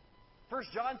 1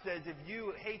 John says, if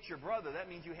you hate your brother, that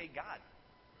means you hate God.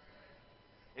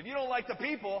 If you don't like the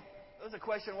people, there's a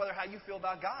question of how you feel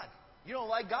about God. You don't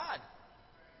like God.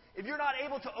 If you're not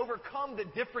able to overcome the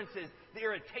differences, the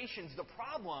irritations, the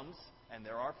problems, and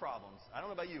there are problems. I don't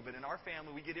know about you, but in our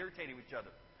family, we get irritated with each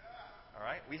other. All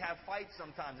right? We have fights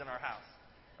sometimes in our house.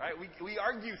 Right? We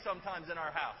argue sometimes in our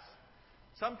house.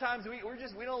 Sometimes we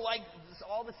don't like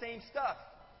all the same stuff.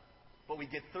 But we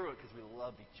get through it because we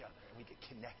love each other and we get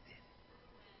connected.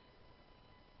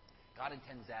 God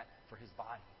intends that for His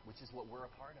body, which is what we're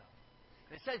a part of.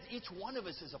 And it says each one of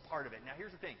us is a part of it. Now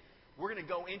here's the thing. We're going to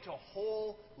go into a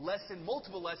whole lesson,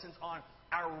 multiple lessons on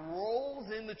our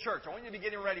roles in the church. I want you to be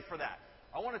getting ready for that.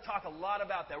 I want to talk a lot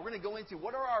about that. We're going to go into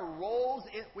what are our roles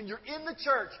when you're in the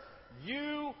church.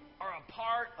 You are a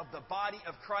part of the body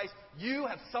of Christ. You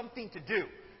have something to do.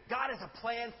 God has a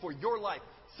plan for your life.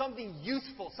 Something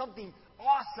useful, something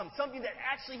awesome, something that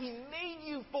actually He made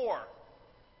you for.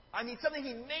 Something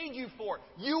He made you for.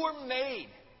 You were made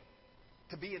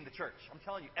to be in the church. I'm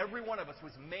telling you, every one of us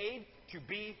was made to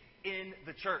be in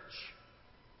the church.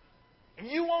 And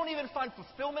you won't even find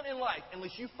fulfillment in life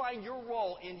unless you find your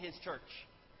role in His church.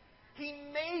 He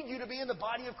made you to be in the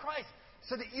body of Christ.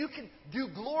 so that you can do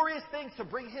glorious things to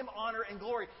bring Him honor and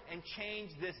glory and change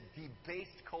this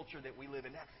debased culture that we live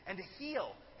in, and to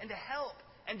heal and to help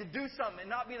and to do something and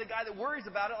not be the guy that worries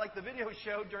about it like the video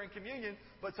showed during communion,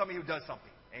 but somebody who does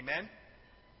something. Amen?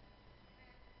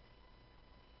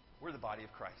 We're the body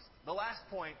of Christ. The last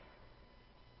point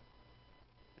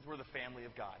is we're the family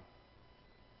of God.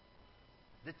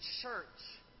 The church,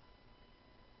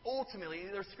 ultimately,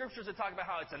 there's scriptures that talk about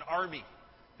how it's an army,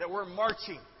 that we're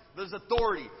marching. There's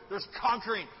authority. There's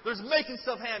conquering. There's making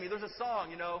stuff happen. There's a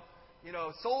song,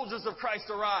 soldiers of Christ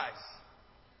arise.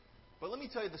 But let me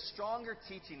tell you, the stronger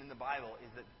teaching in the Bible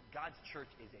is that God's church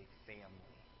is a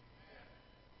family.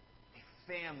 A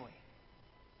family.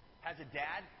 Has a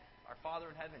dad, our Father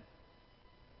in heaven.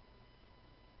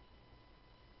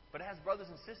 But it has brothers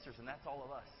and sisters, and that's all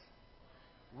of us.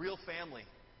 Real family.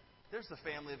 There's the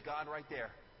family of God right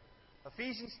there.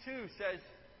 Ephesians 2 says,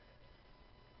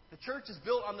 the church is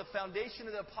built on the foundation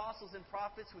of the apostles and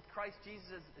prophets with Christ Jesus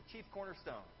as the chief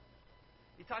cornerstone.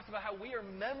 He talks about how we are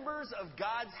members of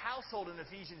God's household in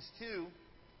Ephesians 2.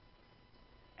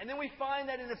 And then we find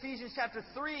that in Ephesians chapter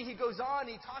 3, he goes on,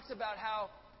 he talks about how,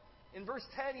 in verse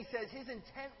 10, he says his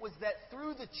intent was that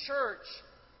through the church,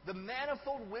 the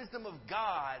manifold wisdom of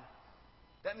God,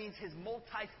 that means His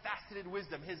multifaceted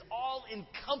wisdom, His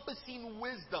all-encompassing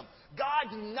wisdom,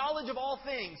 God's knowledge of all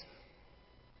things,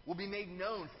 will be made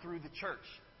known through the church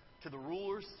to the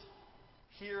rulers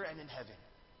here and in heaven.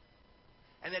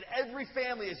 And that every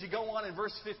family, as you go on in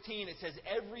verse 15, it says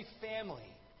every family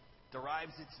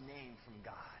derives its name from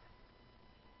God.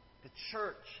 The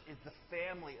church is the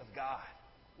family of God.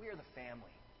 We are the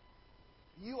family.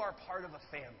 You are part of a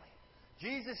family.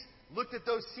 Jesus looked at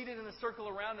those seated in a circle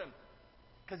around Him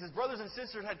because His brothers and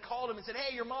sisters had called Him and said,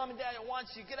 hey, your mom and dad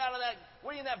wants you. Get out of that.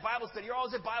 What are you in that Bible study? You're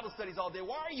always at Bible studies all day.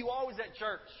 Why are you always at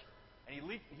church? And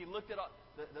He looked at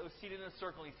those seated in a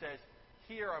circle and He says,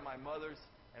 here are my mothers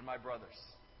and my brothers.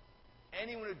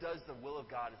 Anyone who does the will of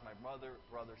God is my mother,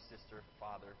 brother, sister,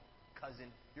 father, cousin.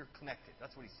 You're connected.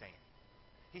 That's what He's saying.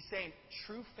 He's saying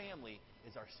true family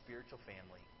is our spiritual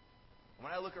family. And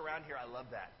when I look around here, I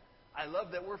love that. I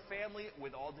love that we're family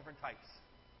with all different types.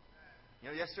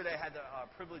 Yesterday I had the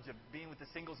privilege of being with the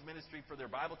singles ministry for their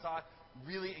Bible talk.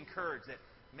 Really encouraged that,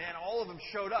 man, all of them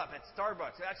showed up at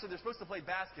Starbucks. Actually, they're supposed to play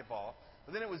basketball,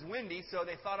 but then it was windy, so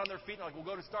they thought on their feet, and like, we'll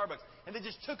go to Starbucks. And they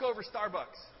just took over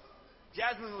Starbucks.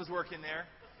 Jasmine was working there.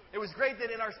 It was great that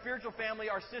in our spiritual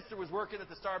family, our sister was working at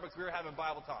the Starbucks. We were having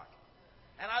Bible talk.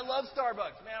 And I love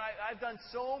Starbucks. Man, I've done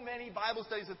so many Bible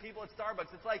studies with people at Starbucks.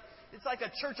 It's like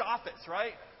a church office,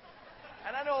 right?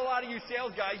 And I know a lot of you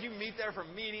sales guys, you meet there for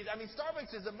meetings. I mean,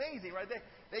 Starbucks is amazing, right?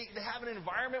 They have an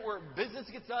environment where business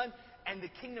gets done and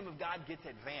the kingdom of God gets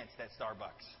advanced at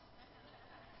Starbucks.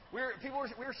 We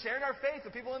were sharing our faith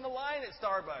with people in the line at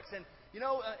Starbucks. And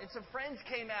and some friends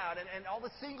came out, and all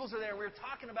the singles are there. We were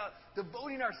talking about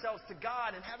devoting ourselves to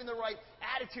God and having the right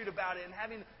attitude about it and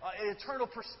having an eternal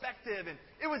perspective. And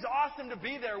it was awesome to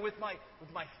be there with my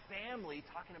family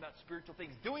talking about spiritual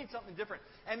things, doing something different.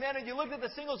 And man, if you looked at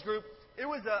the singles group, it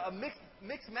was a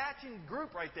mixed matching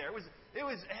group right there.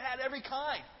 It had every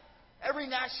kind, every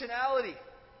nationality.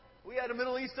 We had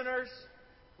Middle Easterners,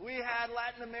 we had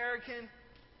Latin American,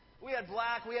 we had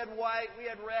black, we had white, we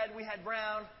had red, we had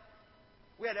brown.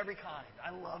 We had every kind. I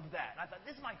loved that. And I thought,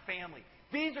 this is my family.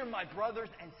 These are my brothers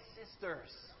and sisters.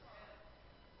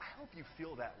 I hope you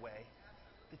feel that way.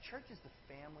 The church is the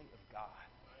family of God.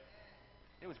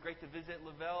 It was great to visit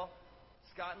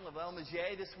Scott and Lavelle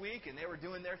Magier this week, and they were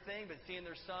doing their thing, but seeing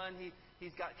their son,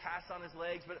 he's got casts on his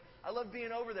legs. But I love being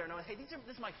over there and knowing, hey, this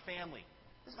is my family.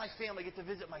 This is my family. I get to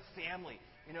visit my family.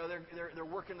 They're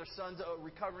working. Their son's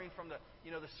recovering from the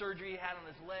surgery he had on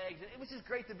his legs. And it was just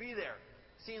great to be there.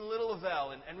 Seeing little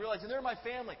Lavelle and realizing they're my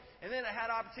family. And then I had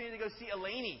an opportunity to go see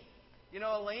Eleni.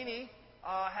 Eleni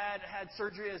had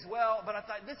surgery as well, but I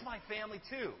thought, this is my family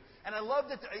too. And I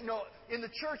love that, in the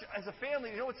church as a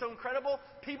family, what's so incredible?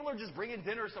 People are just bringing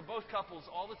dinners, so both couples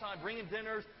all the time, bringing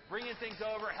dinners, bringing things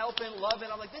over, helping,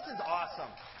 loving. I'm like, this is awesome.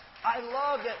 I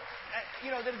love that,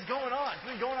 that it's going on. It's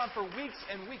been going on for weeks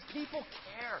and weeks. People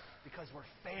care because we're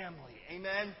family.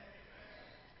 Amen?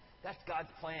 That's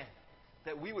God's plan.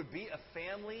 That we would be a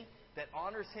family that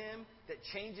honors Him, that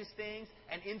changes things.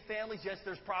 And in families, yes,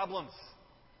 there's problems.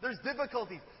 There's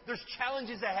difficulties. There's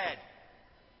challenges ahead.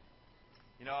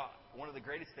 One of the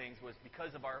greatest things was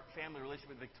because of our family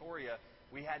relationship with Victoria,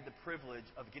 we had the privilege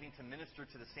of getting to minister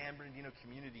to the San Bernardino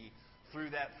community through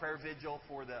that prayer vigil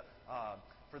for the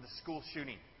school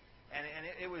shooting. And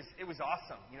it was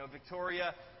awesome.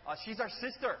 Victoria, she's our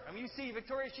sister. I mean, you see,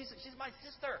 Victoria, she's my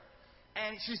sister.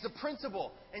 And she's the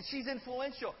principal, and she's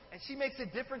influential, and she makes a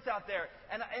difference out there.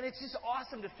 And it's just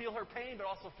awesome to feel her pain, but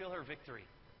also feel her victory.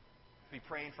 Be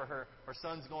praying for her. Her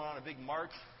son's going on a big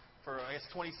march for,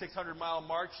 2,600-mile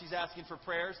march. She's asking for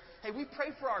prayers. Hey, we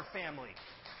pray for our family,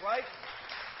 right?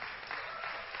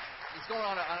 He's going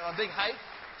on a big hike.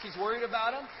 She's worried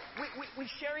about him. We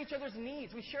share each other's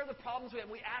needs. We share the problems we have.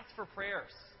 We ask for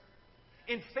prayers.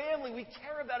 In family, we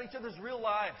care about each other's real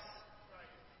lives.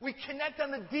 We connect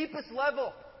on the deepest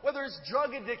level, whether it's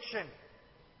drug addiction,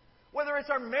 whether it's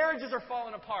our marriages are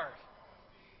falling apart,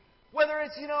 whether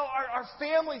it's, our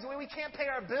families, we can't pay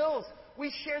our bills.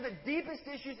 We share the deepest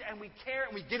issues and we care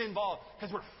and we get involved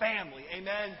because we're family.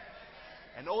 Amen?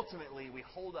 And ultimately, we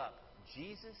hold up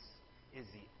Jesus is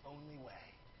the only way.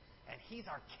 And He's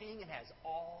our King and has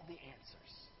all the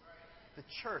answers. The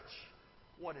church,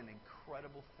 what an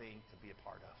incredible thing to be a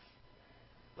part of.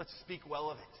 Let's speak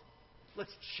well of it.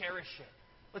 Let's cherish it.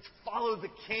 Let's follow the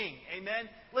King. Amen?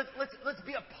 Let's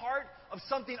be a part of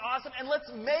something awesome. And let's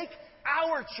make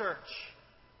our church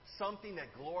something that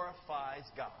glorifies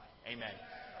God. Amen.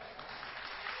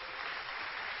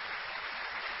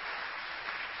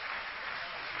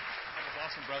 That was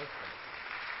awesome, brother.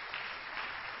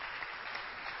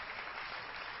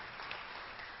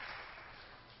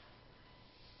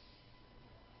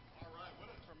 All right. What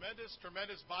a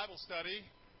tremendous Bible study.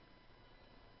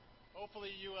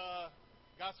 Hopefully you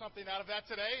got something out of that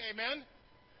today. Amen?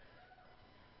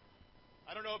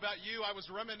 I don't know about you. I was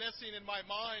reminiscing in my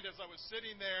mind as I was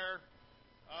sitting there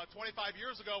 25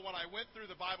 years ago when I went through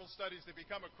the Bible studies to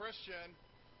become a Christian.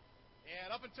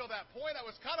 And up until that point, I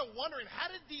was kind of wondering,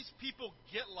 how did these people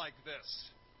get like this?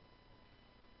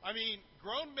 I mean,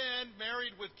 grown men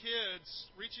married with kids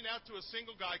reaching out to a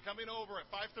single guy coming over at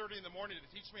 5:30 in the morning to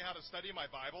teach me how to study my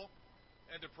Bible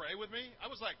and to pray with me. I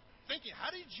was like thinking, how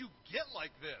did you get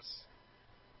like this?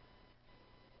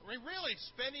 I mean, really,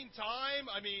 spending time,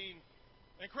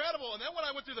 incredible. And then when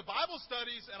I went through the Bible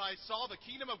studies and I saw the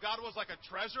kingdom of God was like a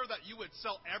treasure that you would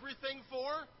sell everything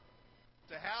for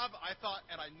to have, I thought,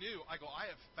 and I knew, I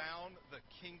have found the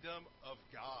kingdom of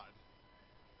God.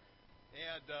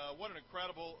 And what an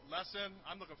incredible lesson.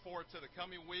 I'm looking forward to the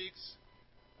coming weeks.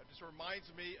 It just reminds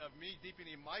me of me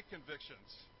deepening my convictions.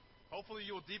 Hopefully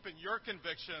you will deepen your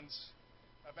convictions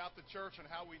about the church and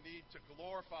how we need to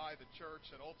glorify the church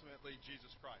and ultimately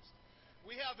Jesus Christ.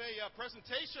 We have a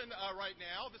presentation right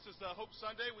now. This is Hope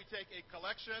Sunday. We take a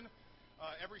collection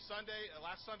every Sunday,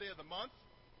 last Sunday of the month.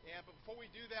 But before we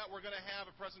do that, we're going to have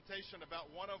a presentation about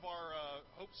one of our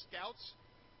Hope Scouts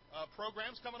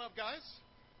programs coming up, guys.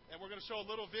 And we're going to show a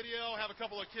little video, have a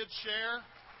couple of kids share,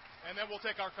 and then we'll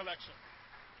take our collection.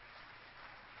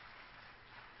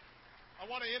 I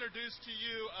want to introduce to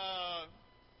you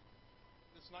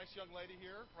this nice young lady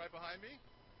here right behind me.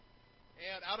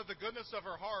 And out of the goodness of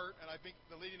her heart, and I think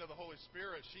the leading of the Holy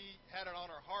Spirit, she had it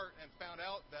on her heart and found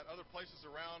out that other places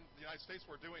around the United States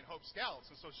were doing Hope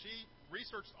Scouts. And so she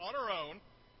researched on her own,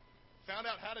 found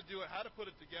out how to do it, how to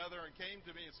put it together, and came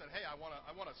to me and said, "Hey, I want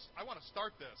to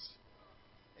start this."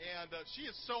 And she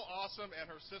is so awesome, and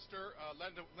her sister,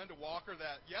 Linda Walker,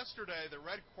 that yesterday the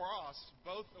Red Cross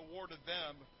both awarded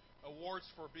them awards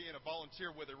for being a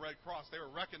volunteer with the Red Cross. They were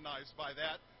recognized by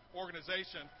that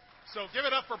organization. So give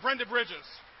it up for Brenda Bridges.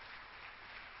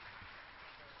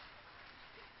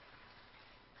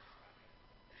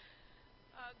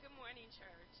 Good morning,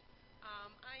 church.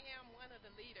 I am one of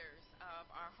the leaders of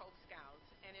our Hope Scouts.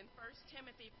 And in 1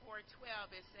 Timothy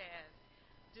 4:12 it says,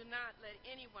 "Do not let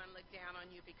anyone look down on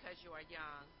you because you are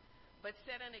young, but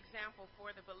set an example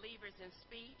for the believers in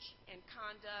speech, in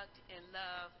conduct, in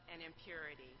love, and in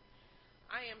purity."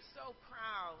 I am so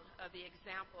proud of the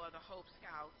example of the Hope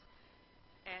Scouts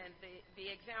and the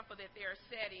example that they're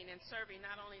setting and serving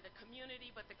not only the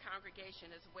community but the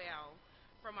congregation as well.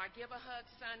 From our Give a Hug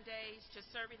Sundays to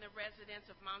serving the residents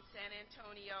of Mount San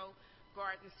Antonio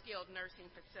Garden Skilled Nursing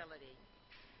Facility.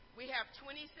 We have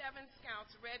 27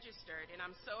 Scouts registered, and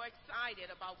I'm so excited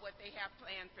about what they have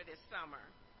planned for this summer.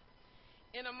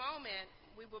 In a moment,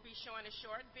 we will be showing a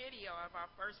short video of our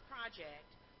first project,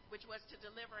 which was to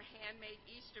deliver handmade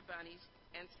Easter bunnies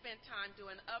and spend time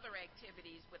doing other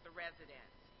activities with the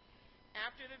residents.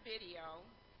 After the video,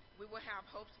 we will have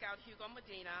Hope Scout Hugo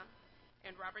Medina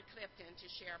and Robert Clifton to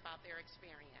share about their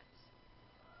experience.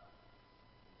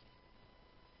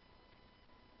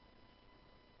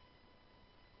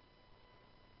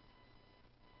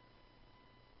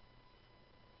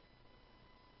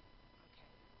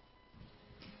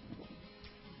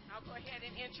 I'll go ahead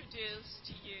and introduce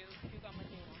to you Hugo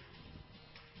Medina.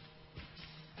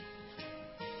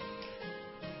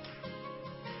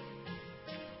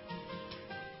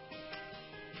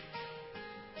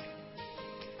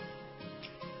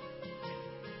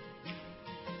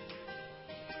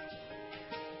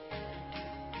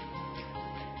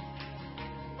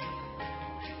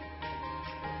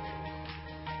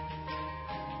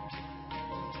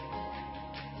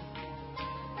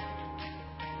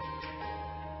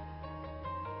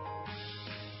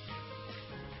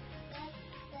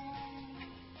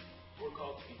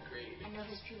 great. I know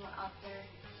there's people out there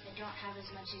that don't have as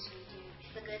much as we do.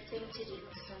 It's a good thing to do.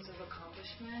 A sense of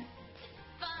accomplishment. It's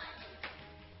fun.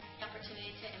 The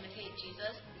opportunity to imitate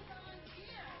Jesus. I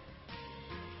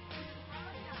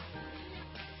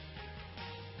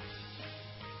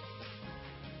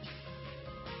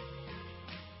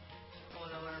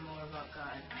want to learn more about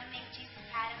God. I want to make Jesus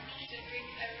proud of me. To bring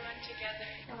everyone together.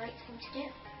 The right thing to do.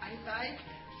 I like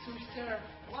to serve.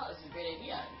 Wow, this is a great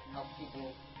idea. Help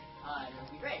people. It would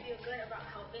be great. Feel good about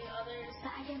helping others.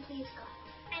 But I can please God.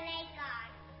 I like God.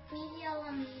 Maybe I'll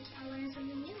learn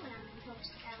something new when I'm in Hope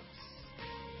Scouts.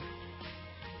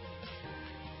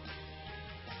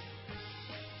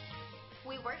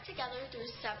 We work together through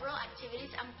several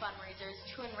activities and fundraisers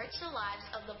to enrich the lives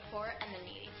of the poor and the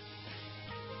needy.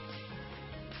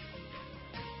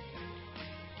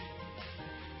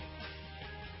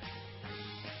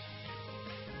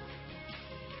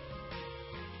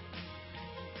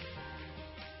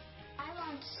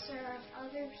 Serve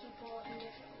other people in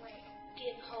different ways.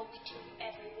 Give hope to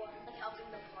everyone. Like helping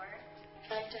the poor.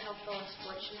 I like to help those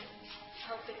fortunate.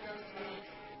 Helping those in need.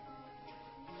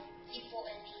 People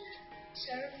in need.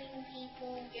 Serving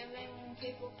people. Giving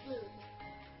people food.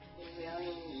 We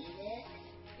really need it.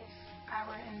 If I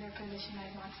were in their position,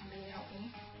 I'd want somebody to help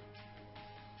me.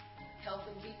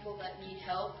 Helping people that need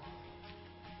help.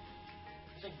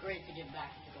 It's like great to give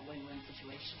back. It's like a win-win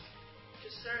situation. To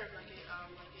serve like it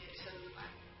said in the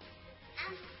Bible.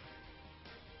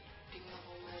 Helping the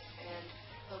homeless and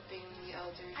helping the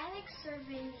elders. I like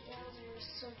serving the elders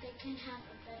so they can have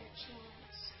a better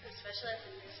chance. Especially at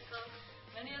the musical.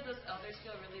 Many of those elders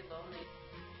feel really lonely.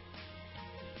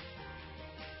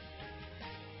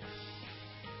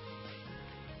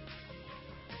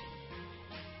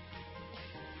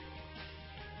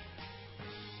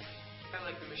 I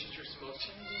like the mission trips most.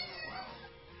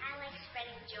 I like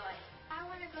spreading joy. I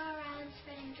want to go around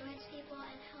spreading joy to people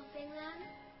and helping them.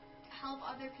 Help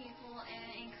other people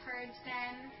and encourage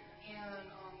them.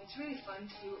 And it's really fun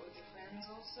to do it with your friends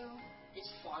also. It's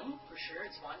fun, for sure.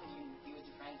 It's fun. You can be with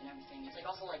your friends and everything. It's like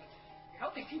also like you're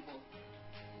helping people.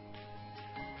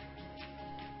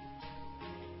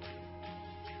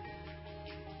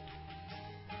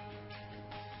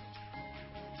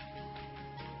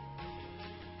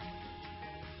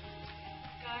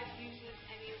 God uses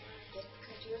anyone. Just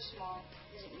because you're small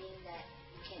doesn't mean that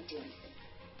you can't do anything.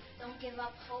 Don't give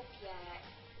up hope yet.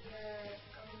 You're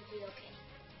going to be okay.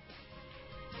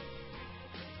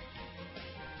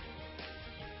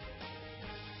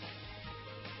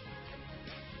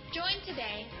 Join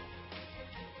today.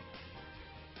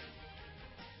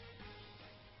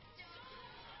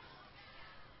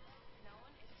 No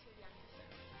one is too young to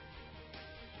serve.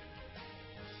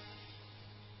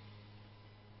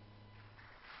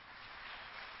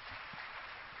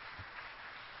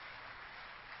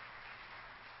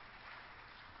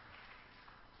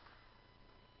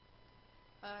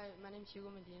 Hi, my name's Hugo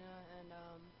Medina, and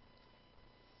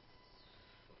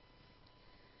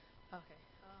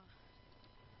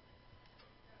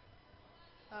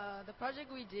the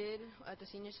project we did at the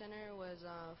senior center was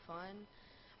fun.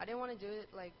 I didn't want to do it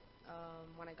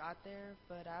when I got there,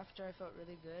 but after I felt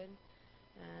really good,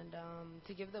 and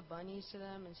to give the bunnies to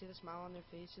them and see the smile on their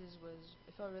faces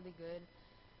it felt really good,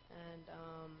 and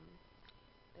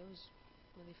it was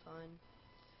really fun.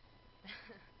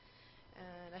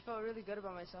 And I felt really good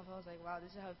about myself. I was like, wow,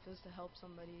 this is how it feels to help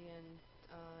somebody and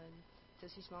to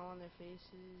see smile on their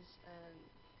faces and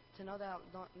to know that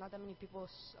not that many people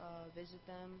visit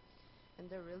them and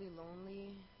they're really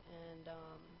lonely. And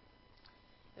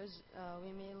it was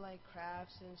we made like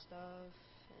crafts and stuff,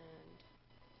 and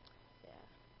yeah.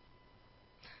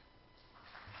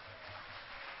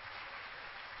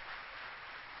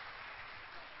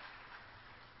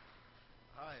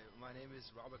 Hi, my name is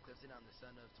Robert Clifton. I'm the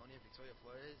son of Tony and Victoria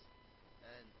Flores,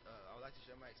 and I would like to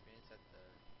share my experience at the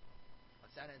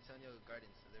San Antonio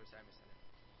Gardens, the retirement center.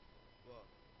 Well,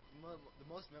 the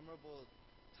most memorable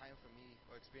time for me,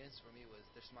 or experience for me, was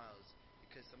their smiles,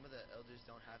 because some of the elders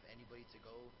don't have anybody to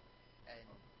go and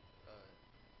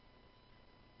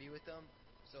be with them.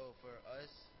 So for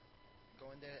us,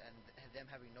 going there and them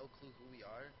having no clue who we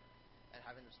are and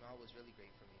having them smile was really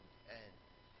great for me. And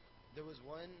there was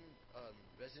one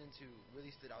resident who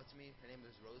really stood out to me. Her name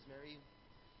was Rosemary.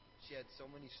 She had so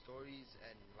many stories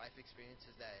and life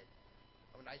experiences that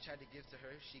when I tried to give to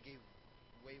her, she gave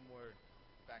way more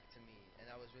back to me, and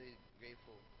I was really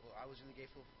grateful. Well, I was really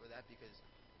grateful for that because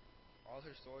all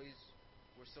her stories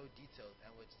were so detailed,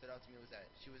 and what stood out to me was that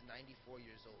she was 94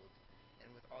 years old, and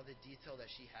with all the detail that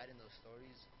she had in those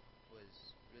stories was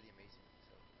really amazing.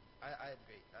 So I had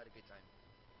a great time.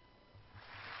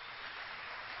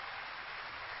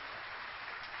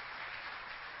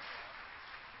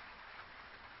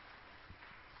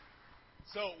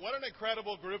 So what an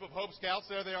incredible group of Hope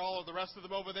Scouts. There they are, all of the rest of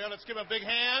them over there. Let's give them a big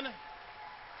hand.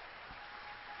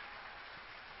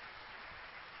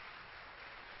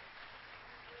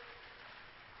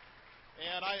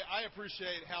 And I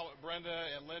appreciate how Brenda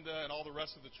and Linda and all the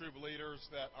rest of the troop leaders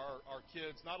that our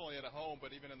kids, not only at home,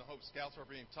 but even in the Hope Scouts, are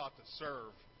being taught to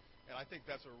serve. And I think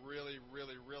that's a really,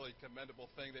 really, really commendable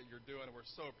thing that you're doing, and we're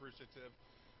so appreciative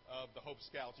of the Hope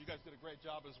Scouts. You guys did a great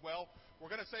job as well. We're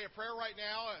going to say a prayer right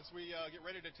now as we get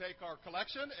ready to take our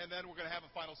collection, and then we're going to have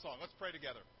a final song. Let's pray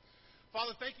together.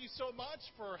 Father, thank you so much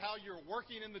for how you're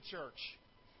working in the church.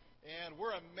 And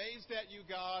we're amazed at you,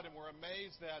 God, and we're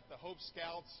amazed that the Hope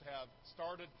Scouts have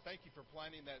started. Thank you for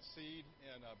planting that seed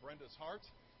in Brenda's heart.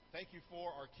 Thank you for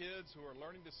our kids who are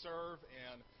learning to serve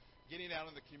and getting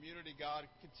out in the community, God.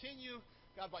 Continue,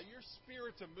 God, by your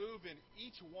Spirit to move in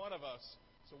each one of us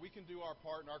so we can do our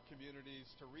part in our communities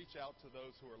to reach out to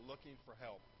those who are looking for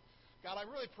help. God, I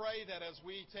really pray that as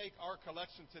we take our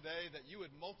collection today, that you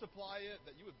would multiply it,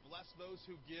 that you would bless those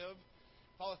who give.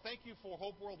 Father, thank you for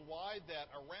Hope Worldwide,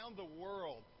 that around the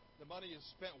world the money is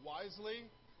spent wisely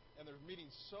and they're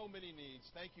meeting so many needs.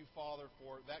 Thank you, Father,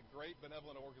 for that great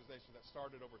benevolent organization that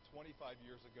started over 25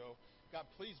 years ago. God,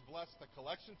 please bless the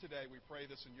collection today. We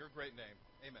pray this in your great name.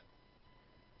 Amen.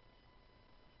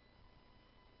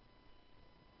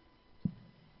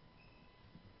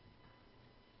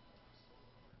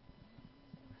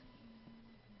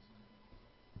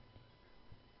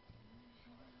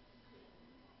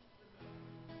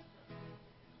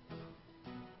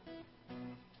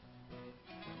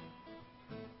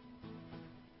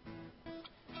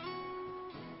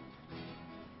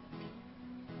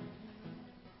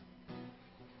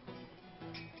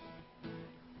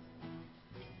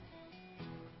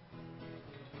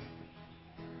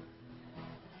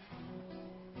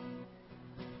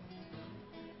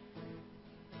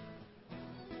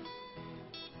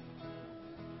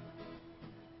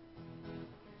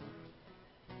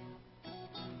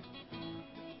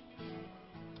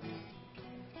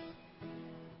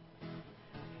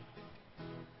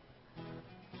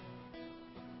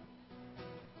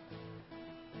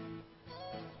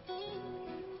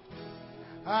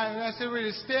 All right, I'm going to ask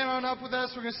everybody to stand on up with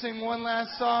us. We're going to sing one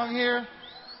last song here.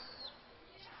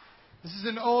 This is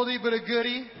an oldie but a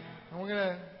goodie, and we're going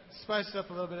to spice it up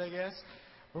a little bit, I guess.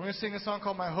 We're going to sing a song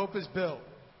called My Hope Is Built.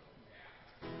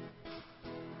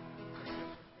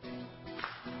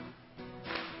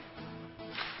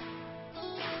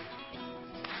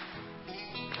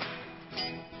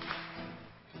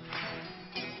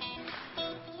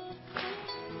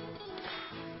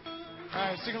 All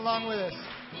right, sing along with us.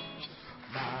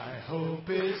 My hope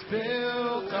is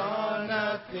built on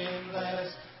nothing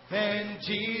less than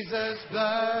Jesus'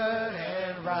 blood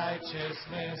and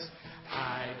righteousness.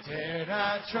 I dare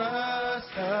not trust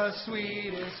the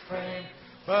sweetest frame,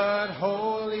 but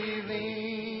wholly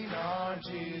lean on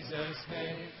Jesus'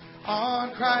 name.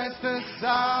 On Christ the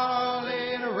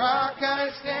solid rock I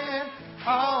stand,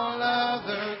 all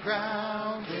other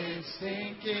ground is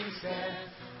sinking sand.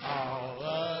 All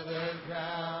other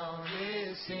ground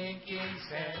is sinking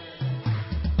sand.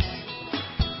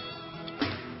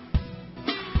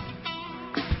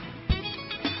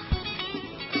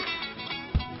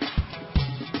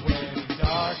 When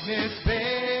darkness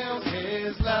veils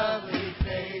his lovely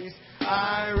face,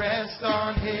 I rest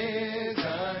on his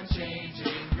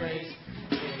unchanging grace.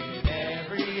 In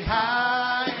every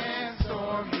high and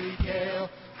stormy gale,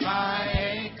 my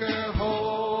anchor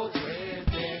holds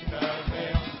within the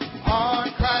veil.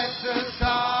 On Christ the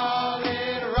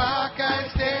solid rock I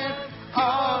stand,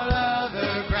 all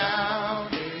other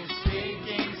ground is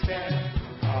sinking sand.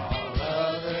 All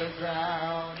other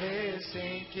ground is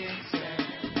sinking sand.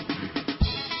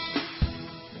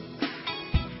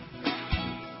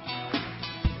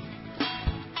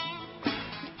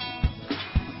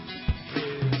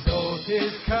 His oath,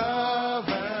 his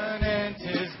covenant,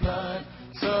 his blood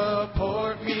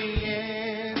support me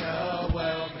in a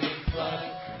whelming flood.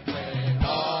 When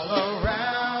all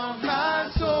around my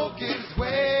soul gives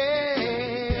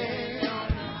way,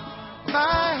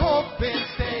 my hope is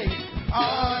stayed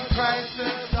on Christ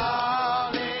the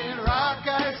solid rock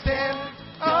I stand.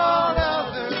 All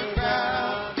other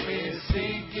ground is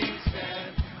sinking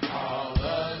sand. All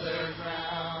other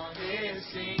ground is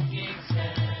sinking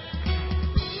sand.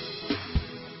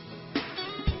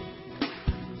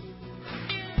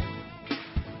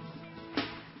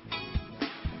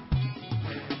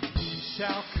 He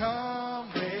shall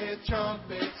come with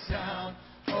trumpet sound.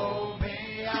 Oh,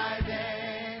 may I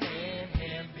then in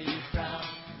him be found.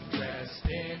 Rest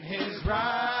in his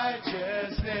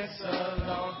righteousness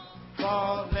alone.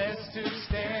 Faultless to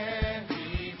stand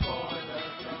before the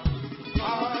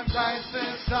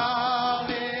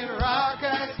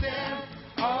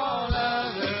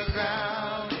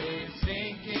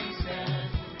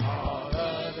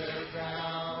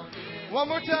One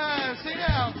more time. Sing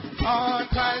out. On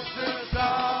Christ the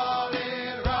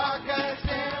solid rock I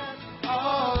stand.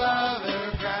 All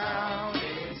other ground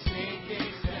is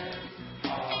sinking sand.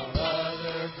 All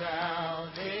other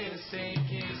ground is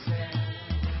sinking sand.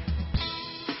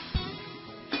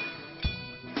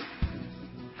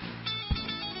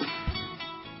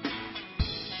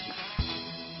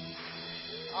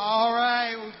 All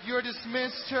right, you're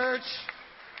dismissed, church.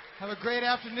 Have a great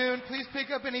afternoon. Please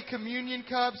pick up any communion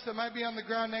cups that might be on the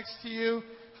ground next to you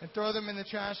and throw them in the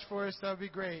trash for us. That would be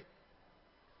great.